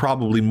wrestle for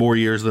probably more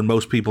years than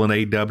most people in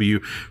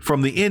AEW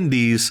from the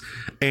indies,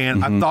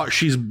 and I thought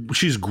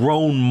she's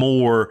grown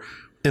more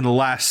in the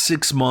last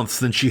 6 months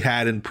than she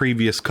had in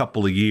previous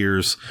couple of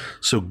years.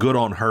 So good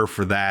on her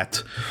for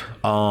that.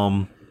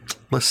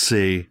 Let's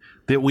see.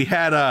 That we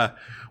had a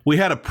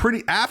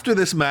pretty, after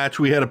this match,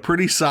 we had a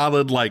pretty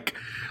solid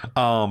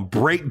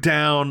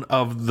breakdown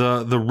of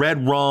the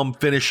Red Rum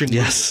finishing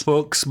with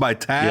hooks by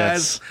Taz.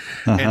 Yes.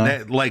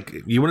 And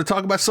that, you want to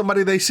talk about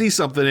somebody they see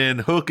something in,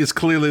 Hook is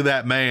clearly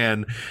that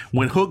man.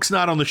 When Hook's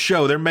not on the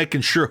show, they're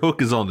making sure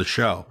Hook is on the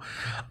show.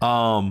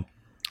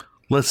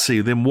 Let's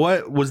see. Then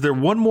what was there?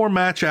 One more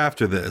match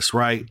after this,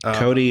 right?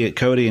 Cody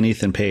and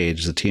Ethan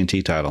Page, the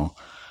TNT title.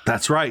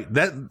 That's right.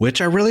 Which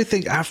I really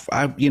think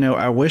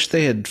I wish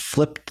they had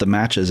flipped the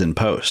matches in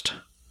post.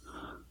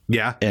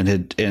 Yeah,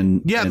 the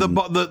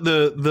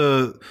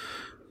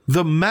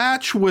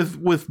match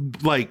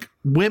with like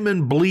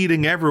women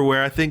bleeding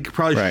everywhere, I think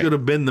probably should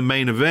have been the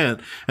main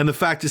event. And the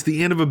fact it's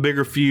the end of a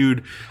bigger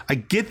feud. I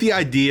get the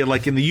idea.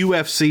 Like in the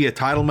UFC, a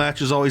title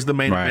match is always the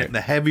main event,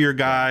 the heavier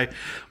guy.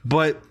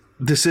 But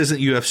this isn't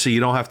UFC. You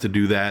don't have to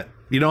do that.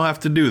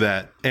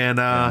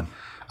 And I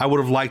would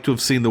have liked to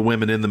have seen the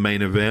women in the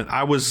main event.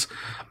 That was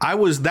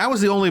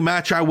the only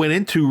match I went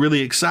into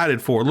really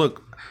excited for.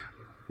 Look,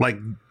 like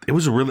it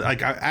was a really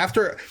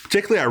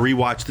particularly I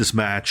rewatched this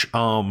match,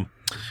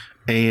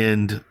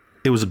 and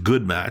it was a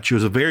good match. It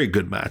was a very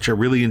good match. I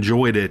really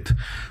enjoyed it,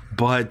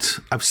 but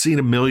I've seen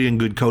a million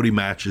good Cody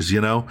matches,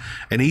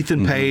 and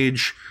Ethan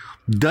Page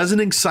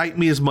doesn't excite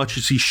me as much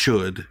as he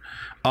should.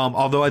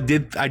 Although I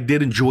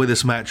did enjoy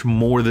this match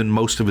more than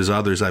most of his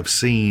others I've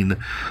seen.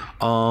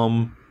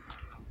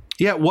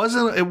 It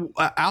wasn't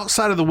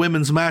outside of the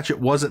women's match. It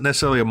wasn't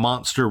necessarily a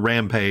monster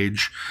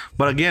rampage,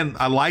 but again,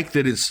 I like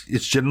that it's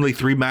generally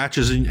 3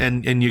 matches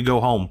and you go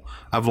home.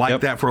 I've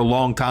liked that for a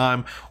long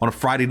time. On a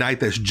Friday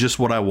night, that's just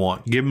what I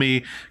want. Give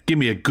me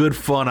a good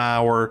fun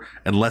hour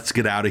and let's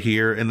get out of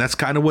here. And that's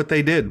kind of what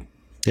they did.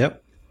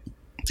 Yep.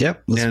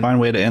 That's a fine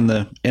way to end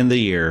the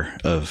year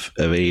of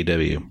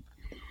AEW.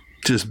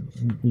 Just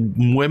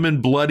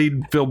women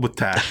bloodied, filled with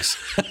tacks.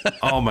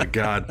 Oh my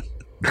God.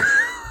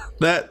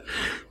 That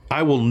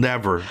I will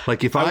never,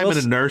 if I'm in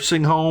a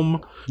nursing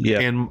home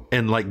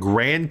and like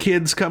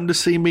grandkids come to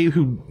see me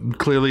who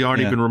clearly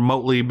aren't even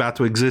remotely about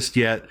to exist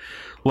yet,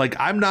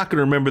 I'm not going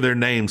to remember their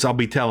names. I'll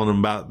be telling them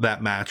about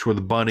that match where the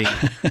bunny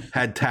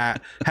had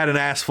an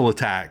ass full of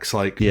tacks.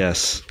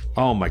 Yes.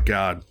 Oh my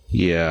God.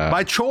 Yeah.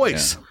 By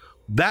choice. Yeah.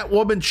 That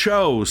woman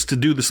chose to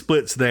do the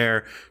splits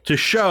there to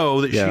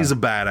show that she's a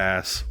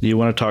badass. You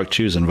want to talk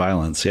choosing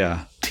violence.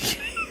 Yeah.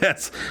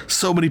 Yes.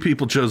 So many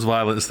people chose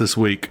violence this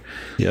week.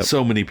 Yep.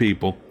 So many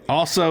people.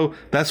 Also,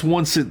 that's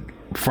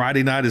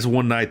Friday night is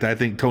one night that I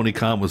think Tony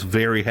Khan was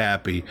very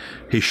happy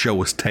his show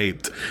was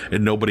taped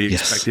and nobody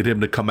expected him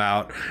to come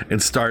out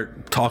and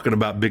start talking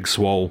about Big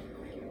Swole.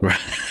 Right.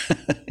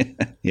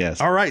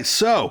 Yes. All right.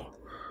 So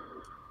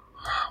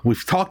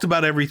we've talked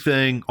about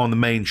everything on the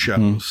main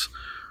shows.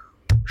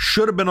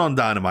 Should have been on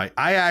Dynamite.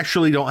 I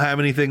actually don't have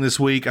anything this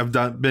week. I've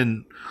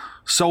been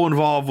so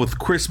involved with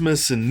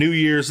Christmas and New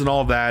Year's and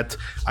all that.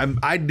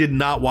 I did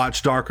not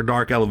watch Dark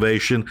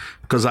Elevation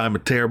because I'm a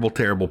terrible,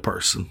 terrible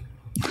person.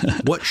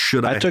 What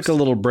should I? I took a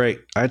little break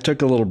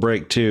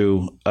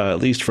too, at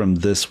least from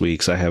this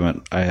week's. I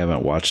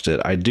haven't watched it.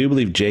 I do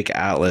believe Jake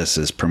Atlas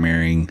is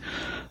premiering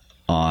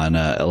on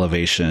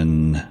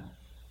Elevation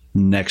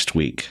next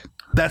week.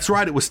 That's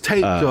right. It was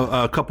taped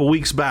a couple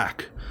weeks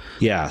back.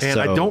 Yeah, and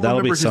I don't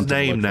remember his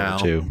name now. I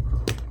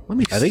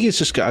think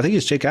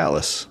it's Jake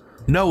Atlas.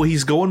 No,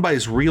 he's going by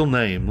his real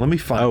name. Let me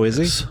find. Oh, is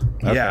he?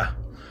 Okay. Yeah.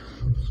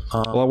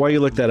 Well, while you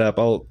look that up,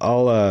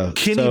 I'll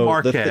Kenny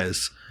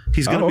Marquez.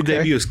 He's going to be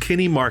debut as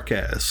Kenny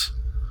Marquez.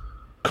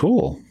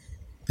 Cool.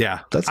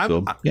 Yeah, that's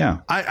cool. Yeah,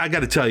 I got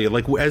to tell you,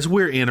 as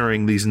we're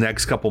entering these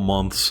next couple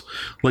months,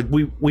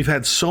 we've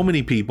had so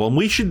many people, and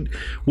we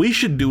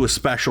should do a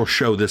special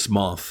show this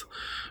month.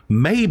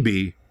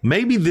 Maybe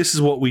this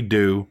is what we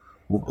do.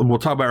 We'll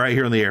talk about right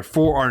here on the air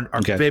for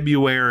our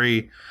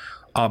February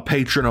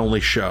patron only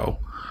show.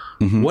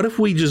 What if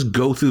we just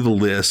go through the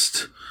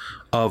list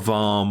of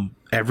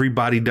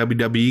everybody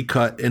WWE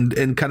cut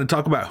and kind of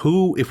talk about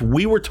who, if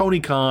we were Tony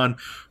Khan,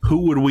 who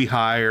would we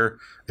hire,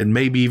 and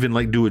maybe even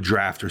do a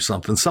draft or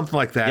something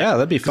like that. Yeah,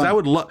 that'd be fun. I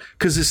would love,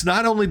 because it's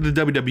not only the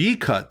WWE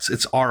cuts,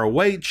 it's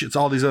ROH, it's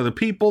all these other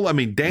people. I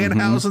mean,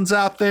 Danhausen's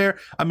out there.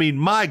 I mean,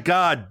 my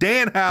God,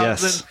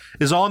 Danhausen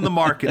is on the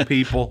market,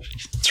 people.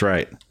 That's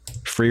right.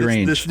 Free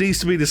range. This needs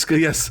to be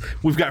discussed. Yes,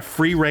 we've got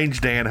free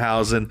range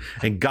Danhausen,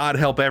 and God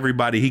help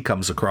everybody he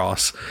comes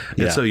across.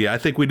 And so, I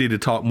think we need to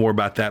talk more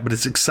about that. But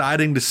it's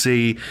exciting to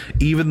see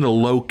even the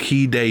low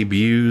key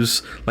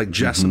debuts, like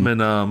Jessamine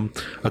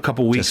a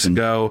couple weeks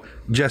ago.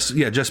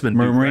 Jessamine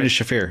Marina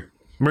Shafir.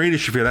 Marina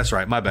Shafir, that's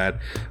right. My bad.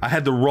 I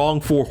had the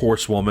wrong 4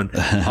 horsewoman.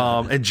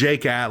 And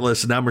Jake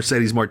Atlas, and now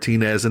Mercedes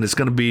Martinez, and it's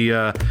going to be.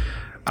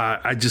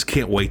 I just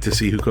can't wait to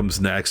see who comes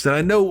next. And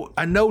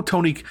I know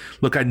Tony.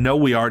 Look, I know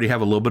we already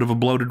have a little bit of a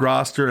bloated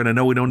roster, and I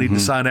know we don't need to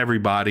sign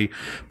everybody.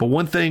 But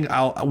one thing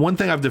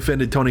I've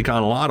defended Tony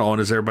Khan a lot on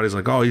is everybody's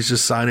like, oh, he's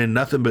just signing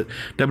nothing but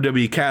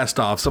WWE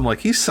cast-offs. I'm like,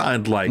 he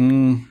signed like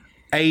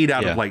 8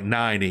 out of like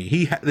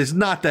 90. There's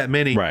not that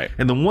many. Right.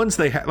 And the ones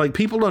they like,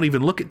 people don't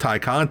even look at Ty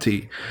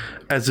Conti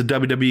as a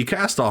WWE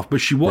cast-off, but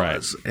she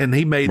was, and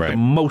he made the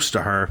most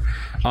of her,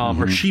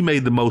 or she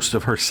made the most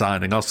of her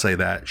signing. I'll say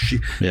that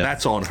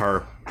that's on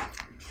her.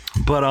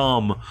 But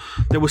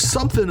there was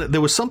something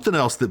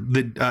else that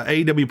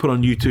AEW put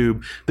on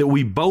YouTube that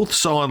we both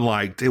saw and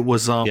liked. It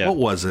was what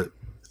was it?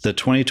 The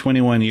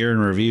 2021 year in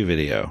review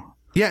video.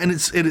 Yeah, and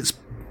it's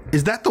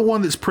is that the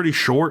one that's pretty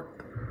short?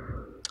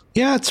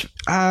 Yeah, it's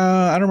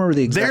I don't remember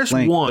the exact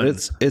length, one.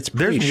 But it's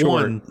pretty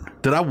short. One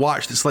that I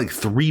watched. It's like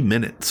 3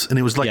 minutes, and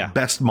it was like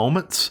best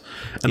moments.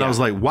 And I was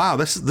like, wow,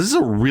 this is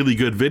a really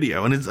good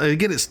video. And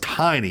it's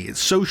tiny. It's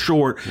so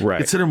short. Right.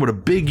 Considering what a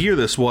big year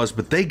this was,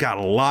 but they got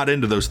a lot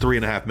into those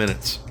 3.5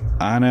 minutes.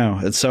 I know.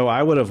 And so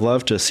I would have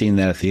loved to have seen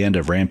that at the end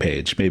of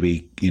Rampage.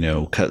 Maybe,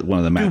 cut one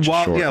of the matches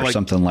short or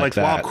something like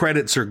that. While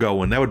credits are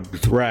going, that would be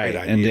a great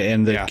idea.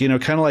 And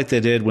kind of like they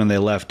did when they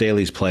left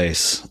Daly's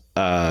Place.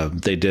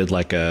 They did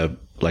like a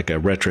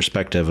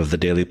retrospective of the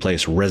Daily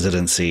Place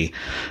residency.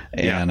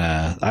 And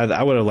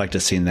I would have liked to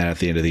have seen that at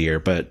the end of the year.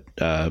 But,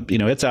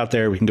 it's out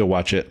there. We can go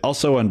watch it.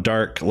 Also on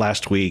Dark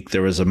last week,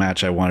 there was a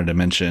match I wanted to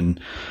mention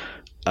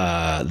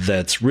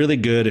that's really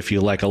good if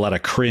you like a lot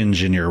of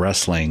cringe in your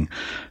wrestling.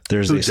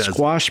 There's a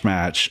squash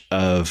match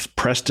of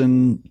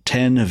Preston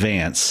 10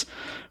 Vance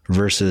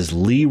versus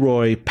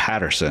Leroy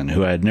Patterson,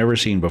 who I had never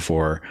seen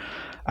before.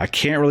 I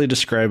can't really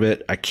describe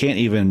it. I can't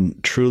even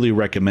truly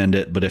recommend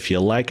it. But if you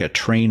like a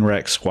train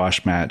wreck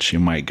squash match, you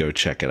might go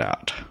check it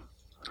out.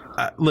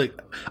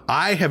 Look,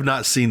 I have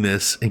not seen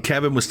this, and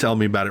Kevin was telling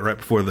me about it right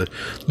before the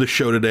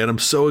show today, and I'm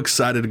so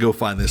excited to go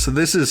find this. So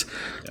this is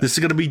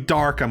going to be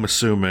dark, I'm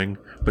assuming,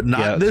 but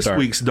not this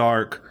week's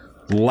dark.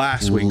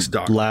 Last week's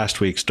dark. Last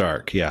week's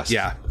dark. Yes.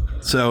 Yeah.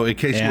 So in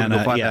case you want to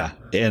go find that,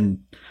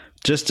 and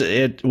just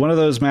one of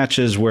those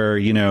matches where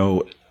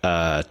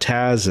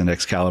Taz and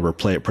Excalibur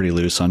play it pretty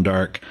loose on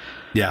Dark.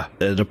 Yeah.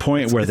 At a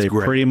point where they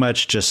pretty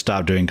much just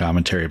stop doing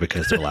commentary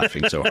because they're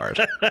laughing so hard.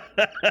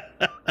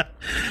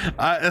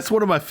 That's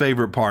one of my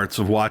favorite parts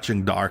of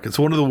watching Dark. It's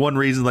one of the one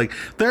reasons, like,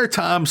 there are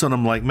times when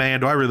I'm like,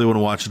 man, do I really want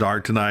to watch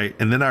Dark tonight?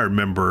 And then I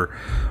remember,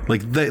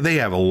 like, they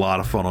have a lot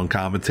of fun on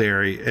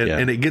commentary,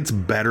 and it gets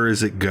better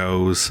as it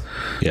goes.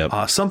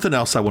 Yep. Something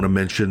else I want to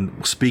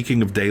mention,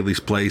 speaking of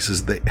Daly's Place,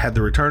 is they had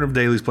the return of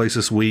Daly's Place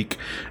this week,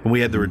 and we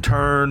had the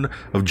return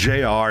of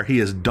JR. He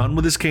is done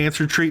with his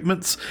cancer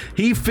treatments.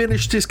 He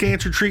finished his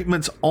cancer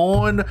treatments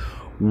on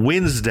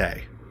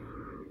Wednesday.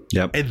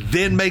 Yep. And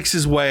then makes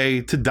his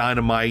way to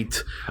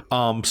Dynamite.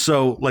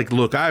 So, like,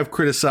 look, I've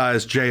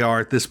criticized JR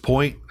at this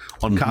point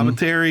on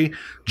commentary.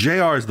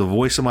 JR is the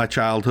voice of my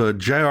childhood.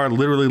 JR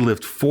literally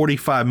lived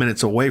 45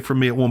 minutes away from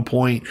me at one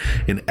point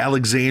in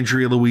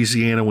Alexandria,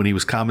 Louisiana, when he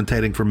was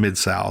commentating for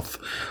Mid-South.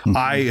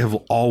 I have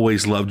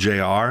always loved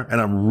JR,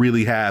 and I'm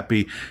really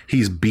happy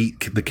he's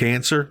beat the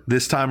cancer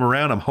this time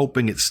around. I'm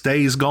hoping it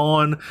stays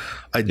gone.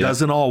 It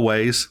doesn't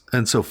always,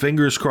 and so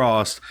fingers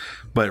crossed.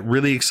 But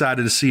really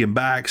excited to see him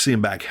back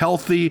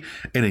healthy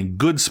and in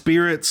good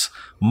spirits.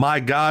 My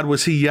God,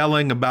 was he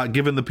yelling about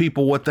giving the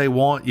people what they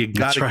want? You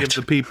got to give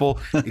the people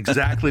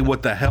exactly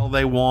what the hell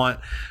they want.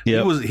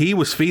 Yep. He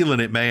was feeling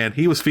it, man.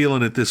 He was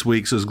feeling it this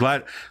week. So it's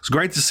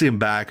great to see him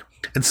back.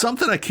 And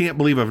something I can't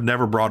believe I've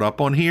never brought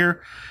up on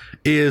here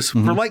is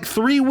for like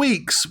 3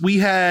 weeks, we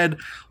had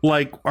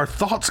like our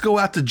thoughts go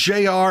out to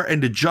JR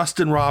and to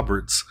Justin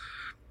Roberts.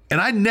 And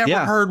I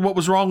never heard what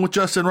was wrong with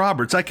Justin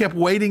Roberts. I kept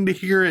waiting to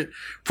hear it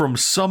from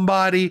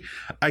somebody.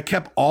 I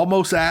kept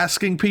almost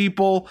asking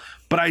people,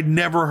 but I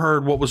never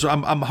heard what was.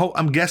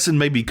 I'm guessing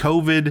maybe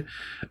COVID,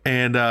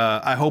 and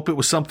I hope it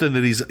was something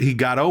that he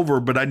got over.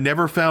 But I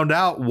never found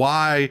out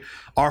why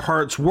our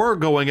hearts were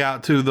going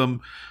out to them.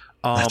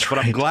 But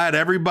I'm glad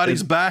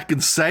everybody's back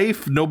and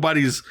safe.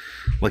 Nobody's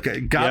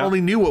God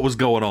only knew what was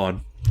going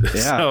on.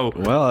 Yeah. So,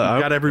 I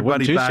got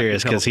everybody too back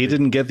serious because he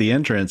didn't get the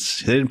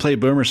entrance. They didn't play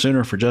Boomer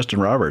Sooner for Justin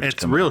Roberts.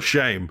 It's a real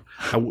shame.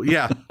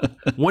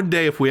 One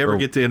day, if we ever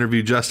get to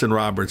interview Justin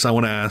Roberts, I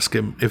want to ask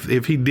him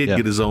if he did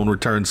get his own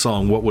return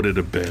song, what would it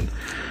have been?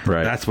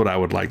 Right. That's what I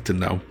would like to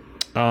know.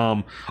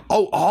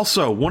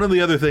 Also, one of the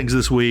other things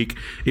this week,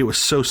 it was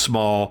so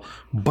small,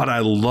 but I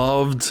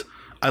loved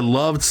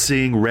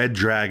seeing Red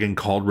Dragon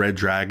called Red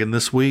Dragon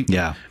this week.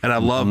 Yeah. And I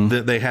loved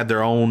that they had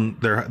their own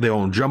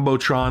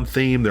Jumbotron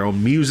theme, their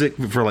own music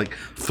for like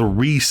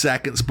 3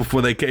 seconds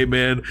before they came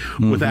in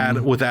with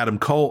Adam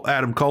Cole.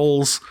 Adam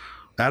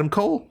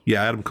Cole?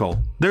 Yeah, Adam Cole.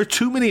 There are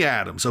too many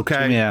Adams,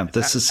 okay? Yeah,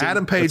 this is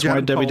Adam Page. That's why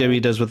Adam WWE Cole.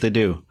 does what they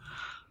do.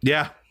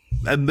 Yeah.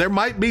 And there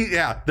might be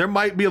a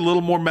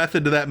little more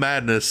method to that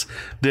madness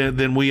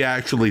than we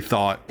actually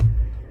thought.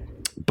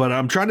 But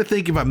I'm trying to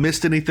think if I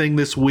missed anything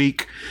this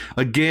week.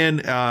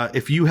 Again,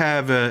 if you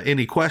have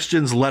any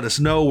questions, let us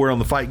know. We're on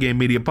the Fight Game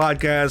Media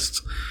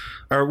Podcast.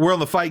 we're on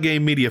the Fight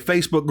Game Media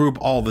Facebook group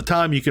all the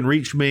time. You can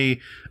reach me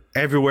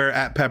everywhere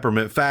at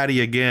Peppermint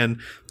Fatty.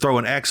 Again, throw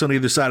an X on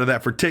either side of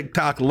that for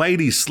TikTok.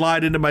 Ladies,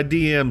 slide into my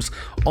DMs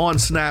on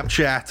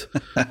Snapchat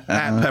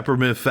at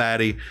Peppermint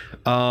Fatty.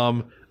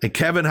 And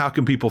Kevin, how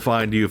can people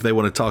find you if they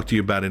want to talk to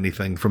you about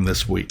anything from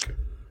this week?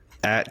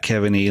 At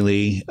Kevin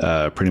Ely,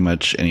 pretty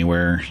much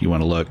anywhere you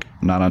want to look.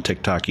 Not on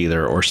TikTok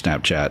either or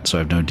Snapchat, so I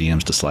have no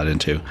DMs to slide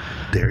into.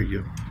 Dare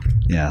you?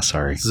 Yeah,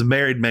 sorry. This is a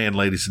married man,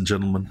 ladies and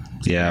gentlemen.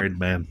 Yeah. Married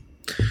man.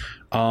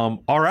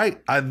 All right.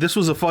 This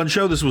was a fun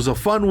show. This was a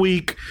fun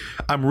week.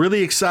 I'm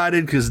really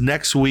excited because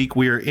next week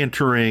we are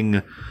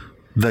entering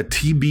the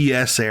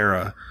TBS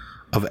era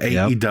of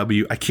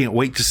AEW. I can't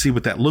wait to see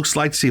what that looks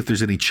like, see if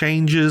there's any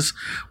changes.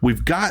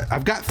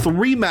 I've got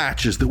 3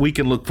 matches that we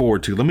can look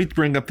forward to. Let me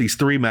bring up these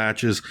 3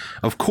 matches.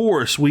 Of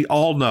course, we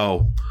all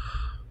know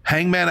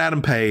Hangman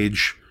Adam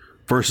Page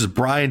versus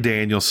Bryan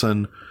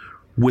Danielson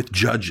with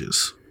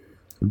judges.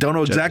 Don't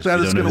know exactly how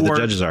this is going to work.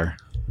 Judges are.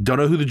 Don't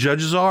know who the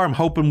judges are. I'm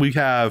hoping we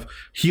have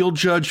heel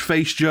judge,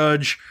 face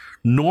judge,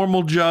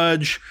 normal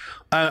judge.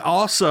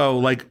 Also,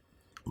 like,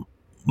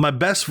 my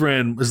best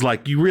friend was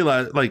like, you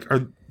realize, like,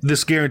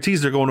 this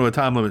guarantees they're going to a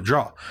time limit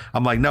draw.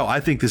 I'm like, no, I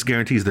think this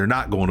guarantees they're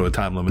not going to a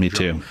time limit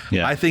draw. Me too.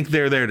 Yeah. I think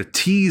they're there to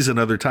tease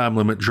another time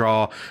limit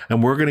draw,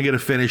 and we're going to get a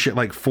finish at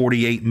like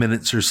 48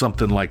 minutes or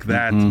something like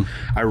that.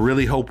 I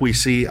really hope we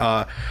see.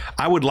 I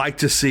would like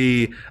to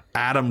see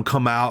Adam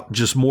come out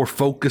just more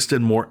focused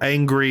and more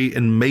angry,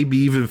 and maybe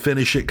even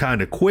finish it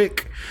kind of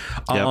quick,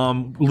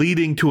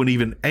 leading to an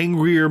even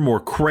angrier, more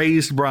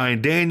crazed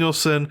Bryan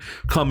Danielson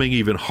coming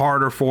even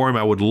harder for him.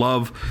 I would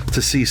love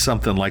to see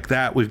something like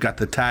that. We've got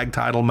the tag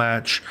title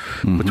match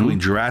between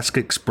Jurassic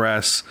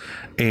Express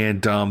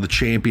and the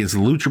champions, the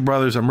Lucha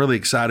Brothers. I'm really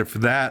excited for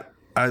that.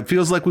 It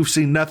feels like we've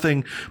seen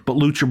nothing but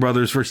Lucha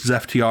Brothers versus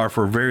FTR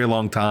for a very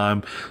long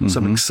time. So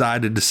I'm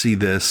excited to see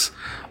this.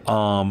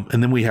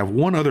 And then we have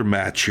one other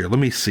match here. Let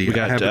me see. We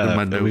got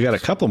a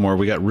couple more.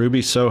 We got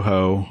Ruby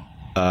Soho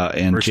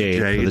and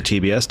Jade for the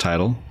TBS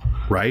title.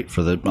 Right.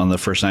 On the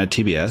first night of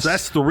TBS. So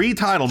that's 3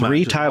 title matches.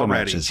 3 title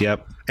matches,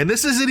 yep. And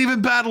this isn't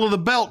even Battle of the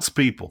Belts,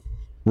 people.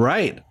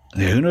 Right.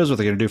 Who knows what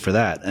they're going to do for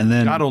that? And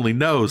then God only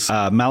knows.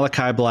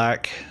 Malachi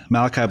Black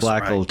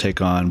will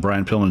take on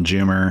Brian Pillman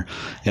Jr.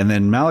 And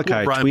then Malachi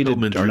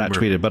tweeted, or not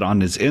tweeted, but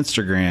on his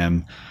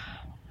Instagram,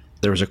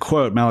 there was a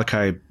quote.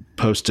 Malachi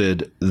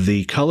posted,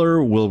 "The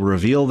color will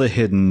reveal the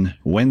hidden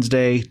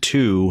Wednesday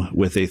 2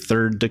 with a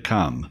third to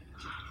come."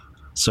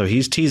 So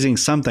he's teasing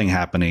something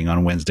happening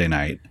on Wednesday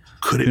night.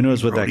 Who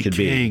knows what that could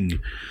be?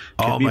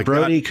 Could be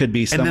Brody. Could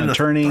be someone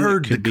turning.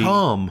 Third to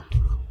come.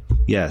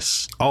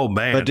 Yes. Oh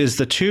man. But does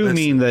the 2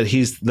 mean that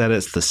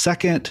it's the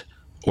second,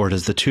 or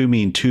does the 2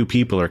 mean 2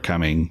 people are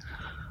coming?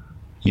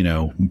 You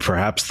know,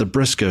 perhaps the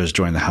Briscoes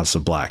join the House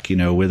of Black. You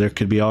know, where there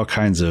could be all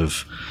kinds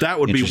of. That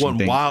would be one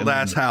wild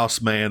ass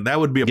house, man. That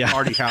would be a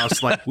party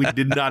house like we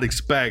did not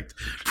expect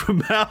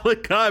from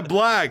Malachi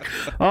Black.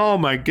 Oh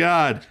my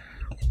God.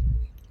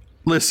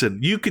 Listen,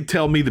 you could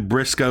tell me the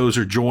Briscoes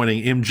are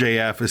joining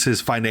MJF as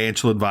his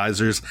financial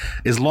advisors.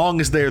 As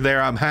long as they're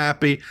there, I'm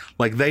happy.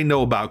 Like, they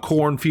know about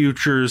corn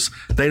futures.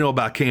 They know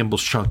about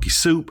Campbell's Chunky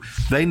Soup.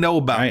 They know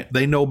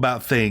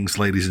about things,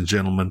 ladies and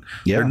gentlemen.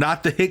 Yeah. They're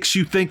not the hicks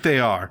you think they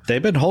are.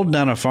 They've been holding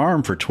down a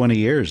farm for 20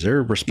 years.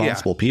 They're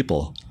responsible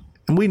people.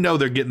 And we know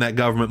they're getting that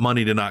government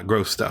money to not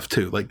grow stuff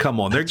too. Like, come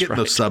on, they're getting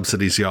those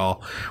subsidies,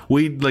 y'all.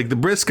 The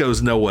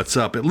Briscoes know what's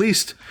up. At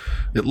least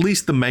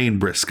the main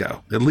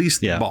Briscoe, at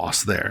least the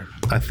boss there,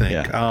 I think.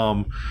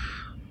 Yeah.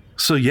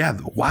 So yeah,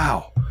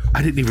 wow.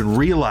 I didn't even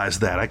realize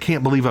that. I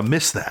can't believe I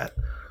missed that.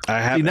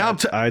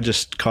 I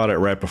just caught it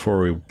right before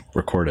we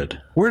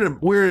recorded.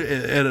 We're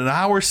at an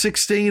hour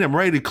 16. I'm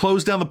ready to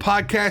close down the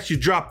podcast. You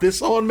drop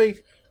this on me?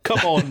 Come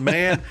on,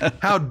 man.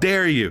 How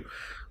dare you?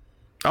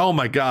 Oh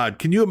my God.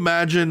 Can you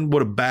imagine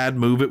what a bad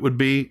move it would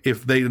be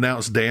if they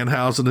announced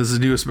Danhausen as the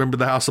newest member of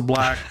the House of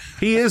Black?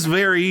 He is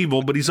very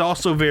evil, but he's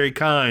also very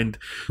kind.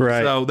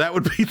 Right. So that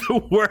would be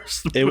the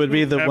worst. It would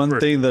be the one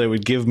thing that it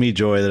would give me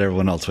joy that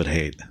everyone else would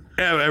hate.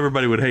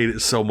 Everybody would hate it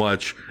so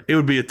much. It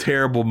would be a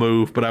terrible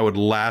move, but I would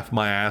laugh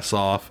my ass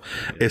off,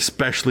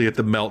 especially at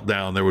the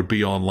meltdown there would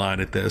be online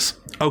at this.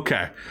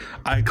 Okay.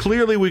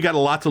 Clearly, we got a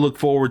lot to look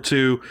forward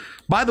to.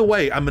 By the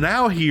way, I'm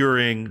now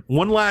hearing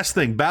one last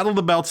thing. Battle of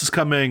the Belts is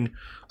coming,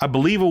 I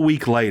believe, a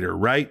week later,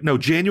 right? No,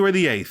 January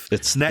the 8th.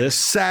 It's next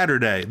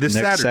Saturday.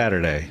 Next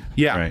Saturday.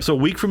 Yeah. Right. So a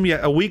week from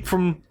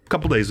a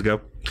couple days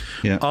ago.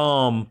 Yeah.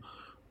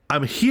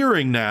 I'm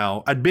hearing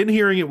now, I'd been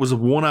hearing it was a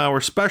 1 hour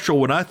special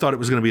when I thought it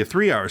was going to be a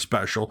 3 hour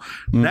special.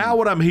 Now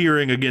what I'm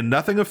hearing, again,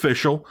 nothing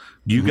official.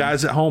 You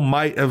guys at home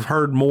might have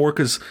heard more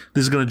because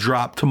this is going to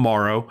drop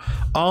tomorrow.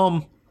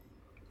 I'm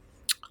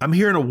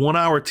hearing a 1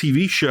 hour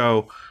TV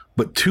show,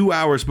 but 2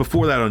 hours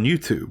before that on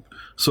YouTube.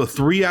 So a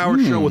 3 hour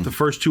show with the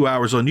first 2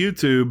 hours on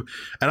YouTube.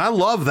 And I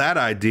love that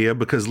idea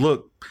because,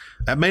 look,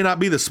 that may not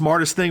be the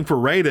smartest thing for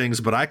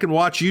ratings, but I can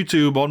watch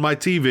YouTube on my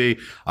TV.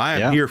 I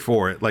am here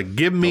for it. Like,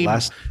 give me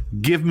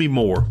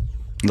more.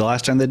 The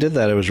last time they did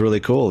that, it was really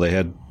cool. They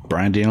had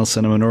Bryan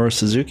Danielson and Minoru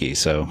Suzuki.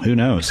 So who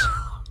knows?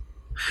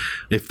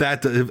 if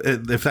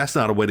that's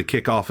not a way to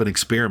kick off an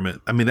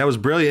experiment. I mean, that was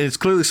brilliant. It's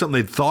clearly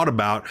something they'd thought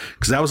about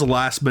because that was a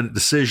last minute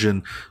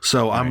decision.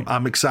 So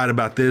I'm excited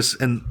about this.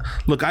 And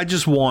look, I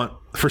just want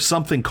for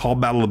something called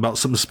Battle of the Belt,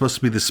 something that's supposed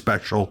to be this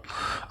special.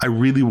 I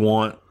really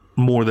want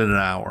more than an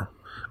hour.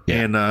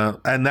 Yeah.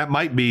 And that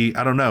might be,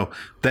 I don't know,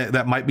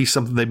 that might be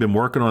something they've been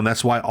working on.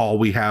 That's why all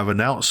we have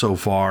announced so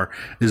far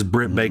is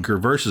Britt Baker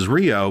versus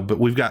Rio. But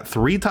we've got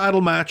 3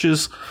 title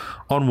matches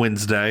on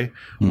Wednesday.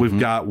 We've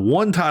got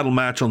 1 title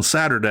match on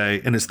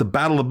Saturday, and it's the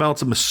Battle of the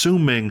Belts. I'm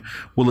assuming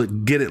will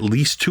it get at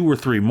least 2 or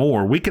 3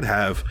 more. We could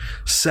have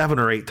 7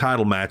 or 8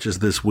 title matches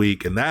this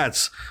week, and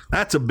that's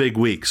a big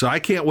week. So I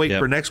can't wait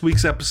for next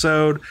week's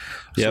episode.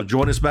 So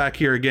join us back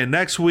here again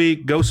next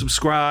week. Go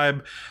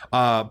subscribe,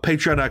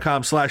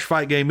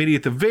 patreon.com/FightGameMedia.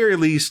 At the very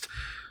least,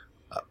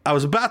 I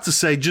was about to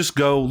say just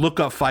go look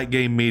up Fight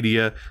Game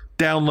Media,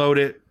 download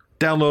it,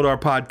 download our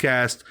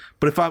podcast.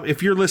 But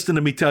if you're listening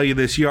to me tell you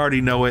this, you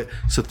already know it.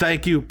 So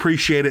thank you.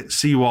 Appreciate it.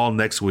 See you all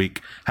next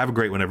week. Have a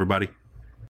great one, everybody.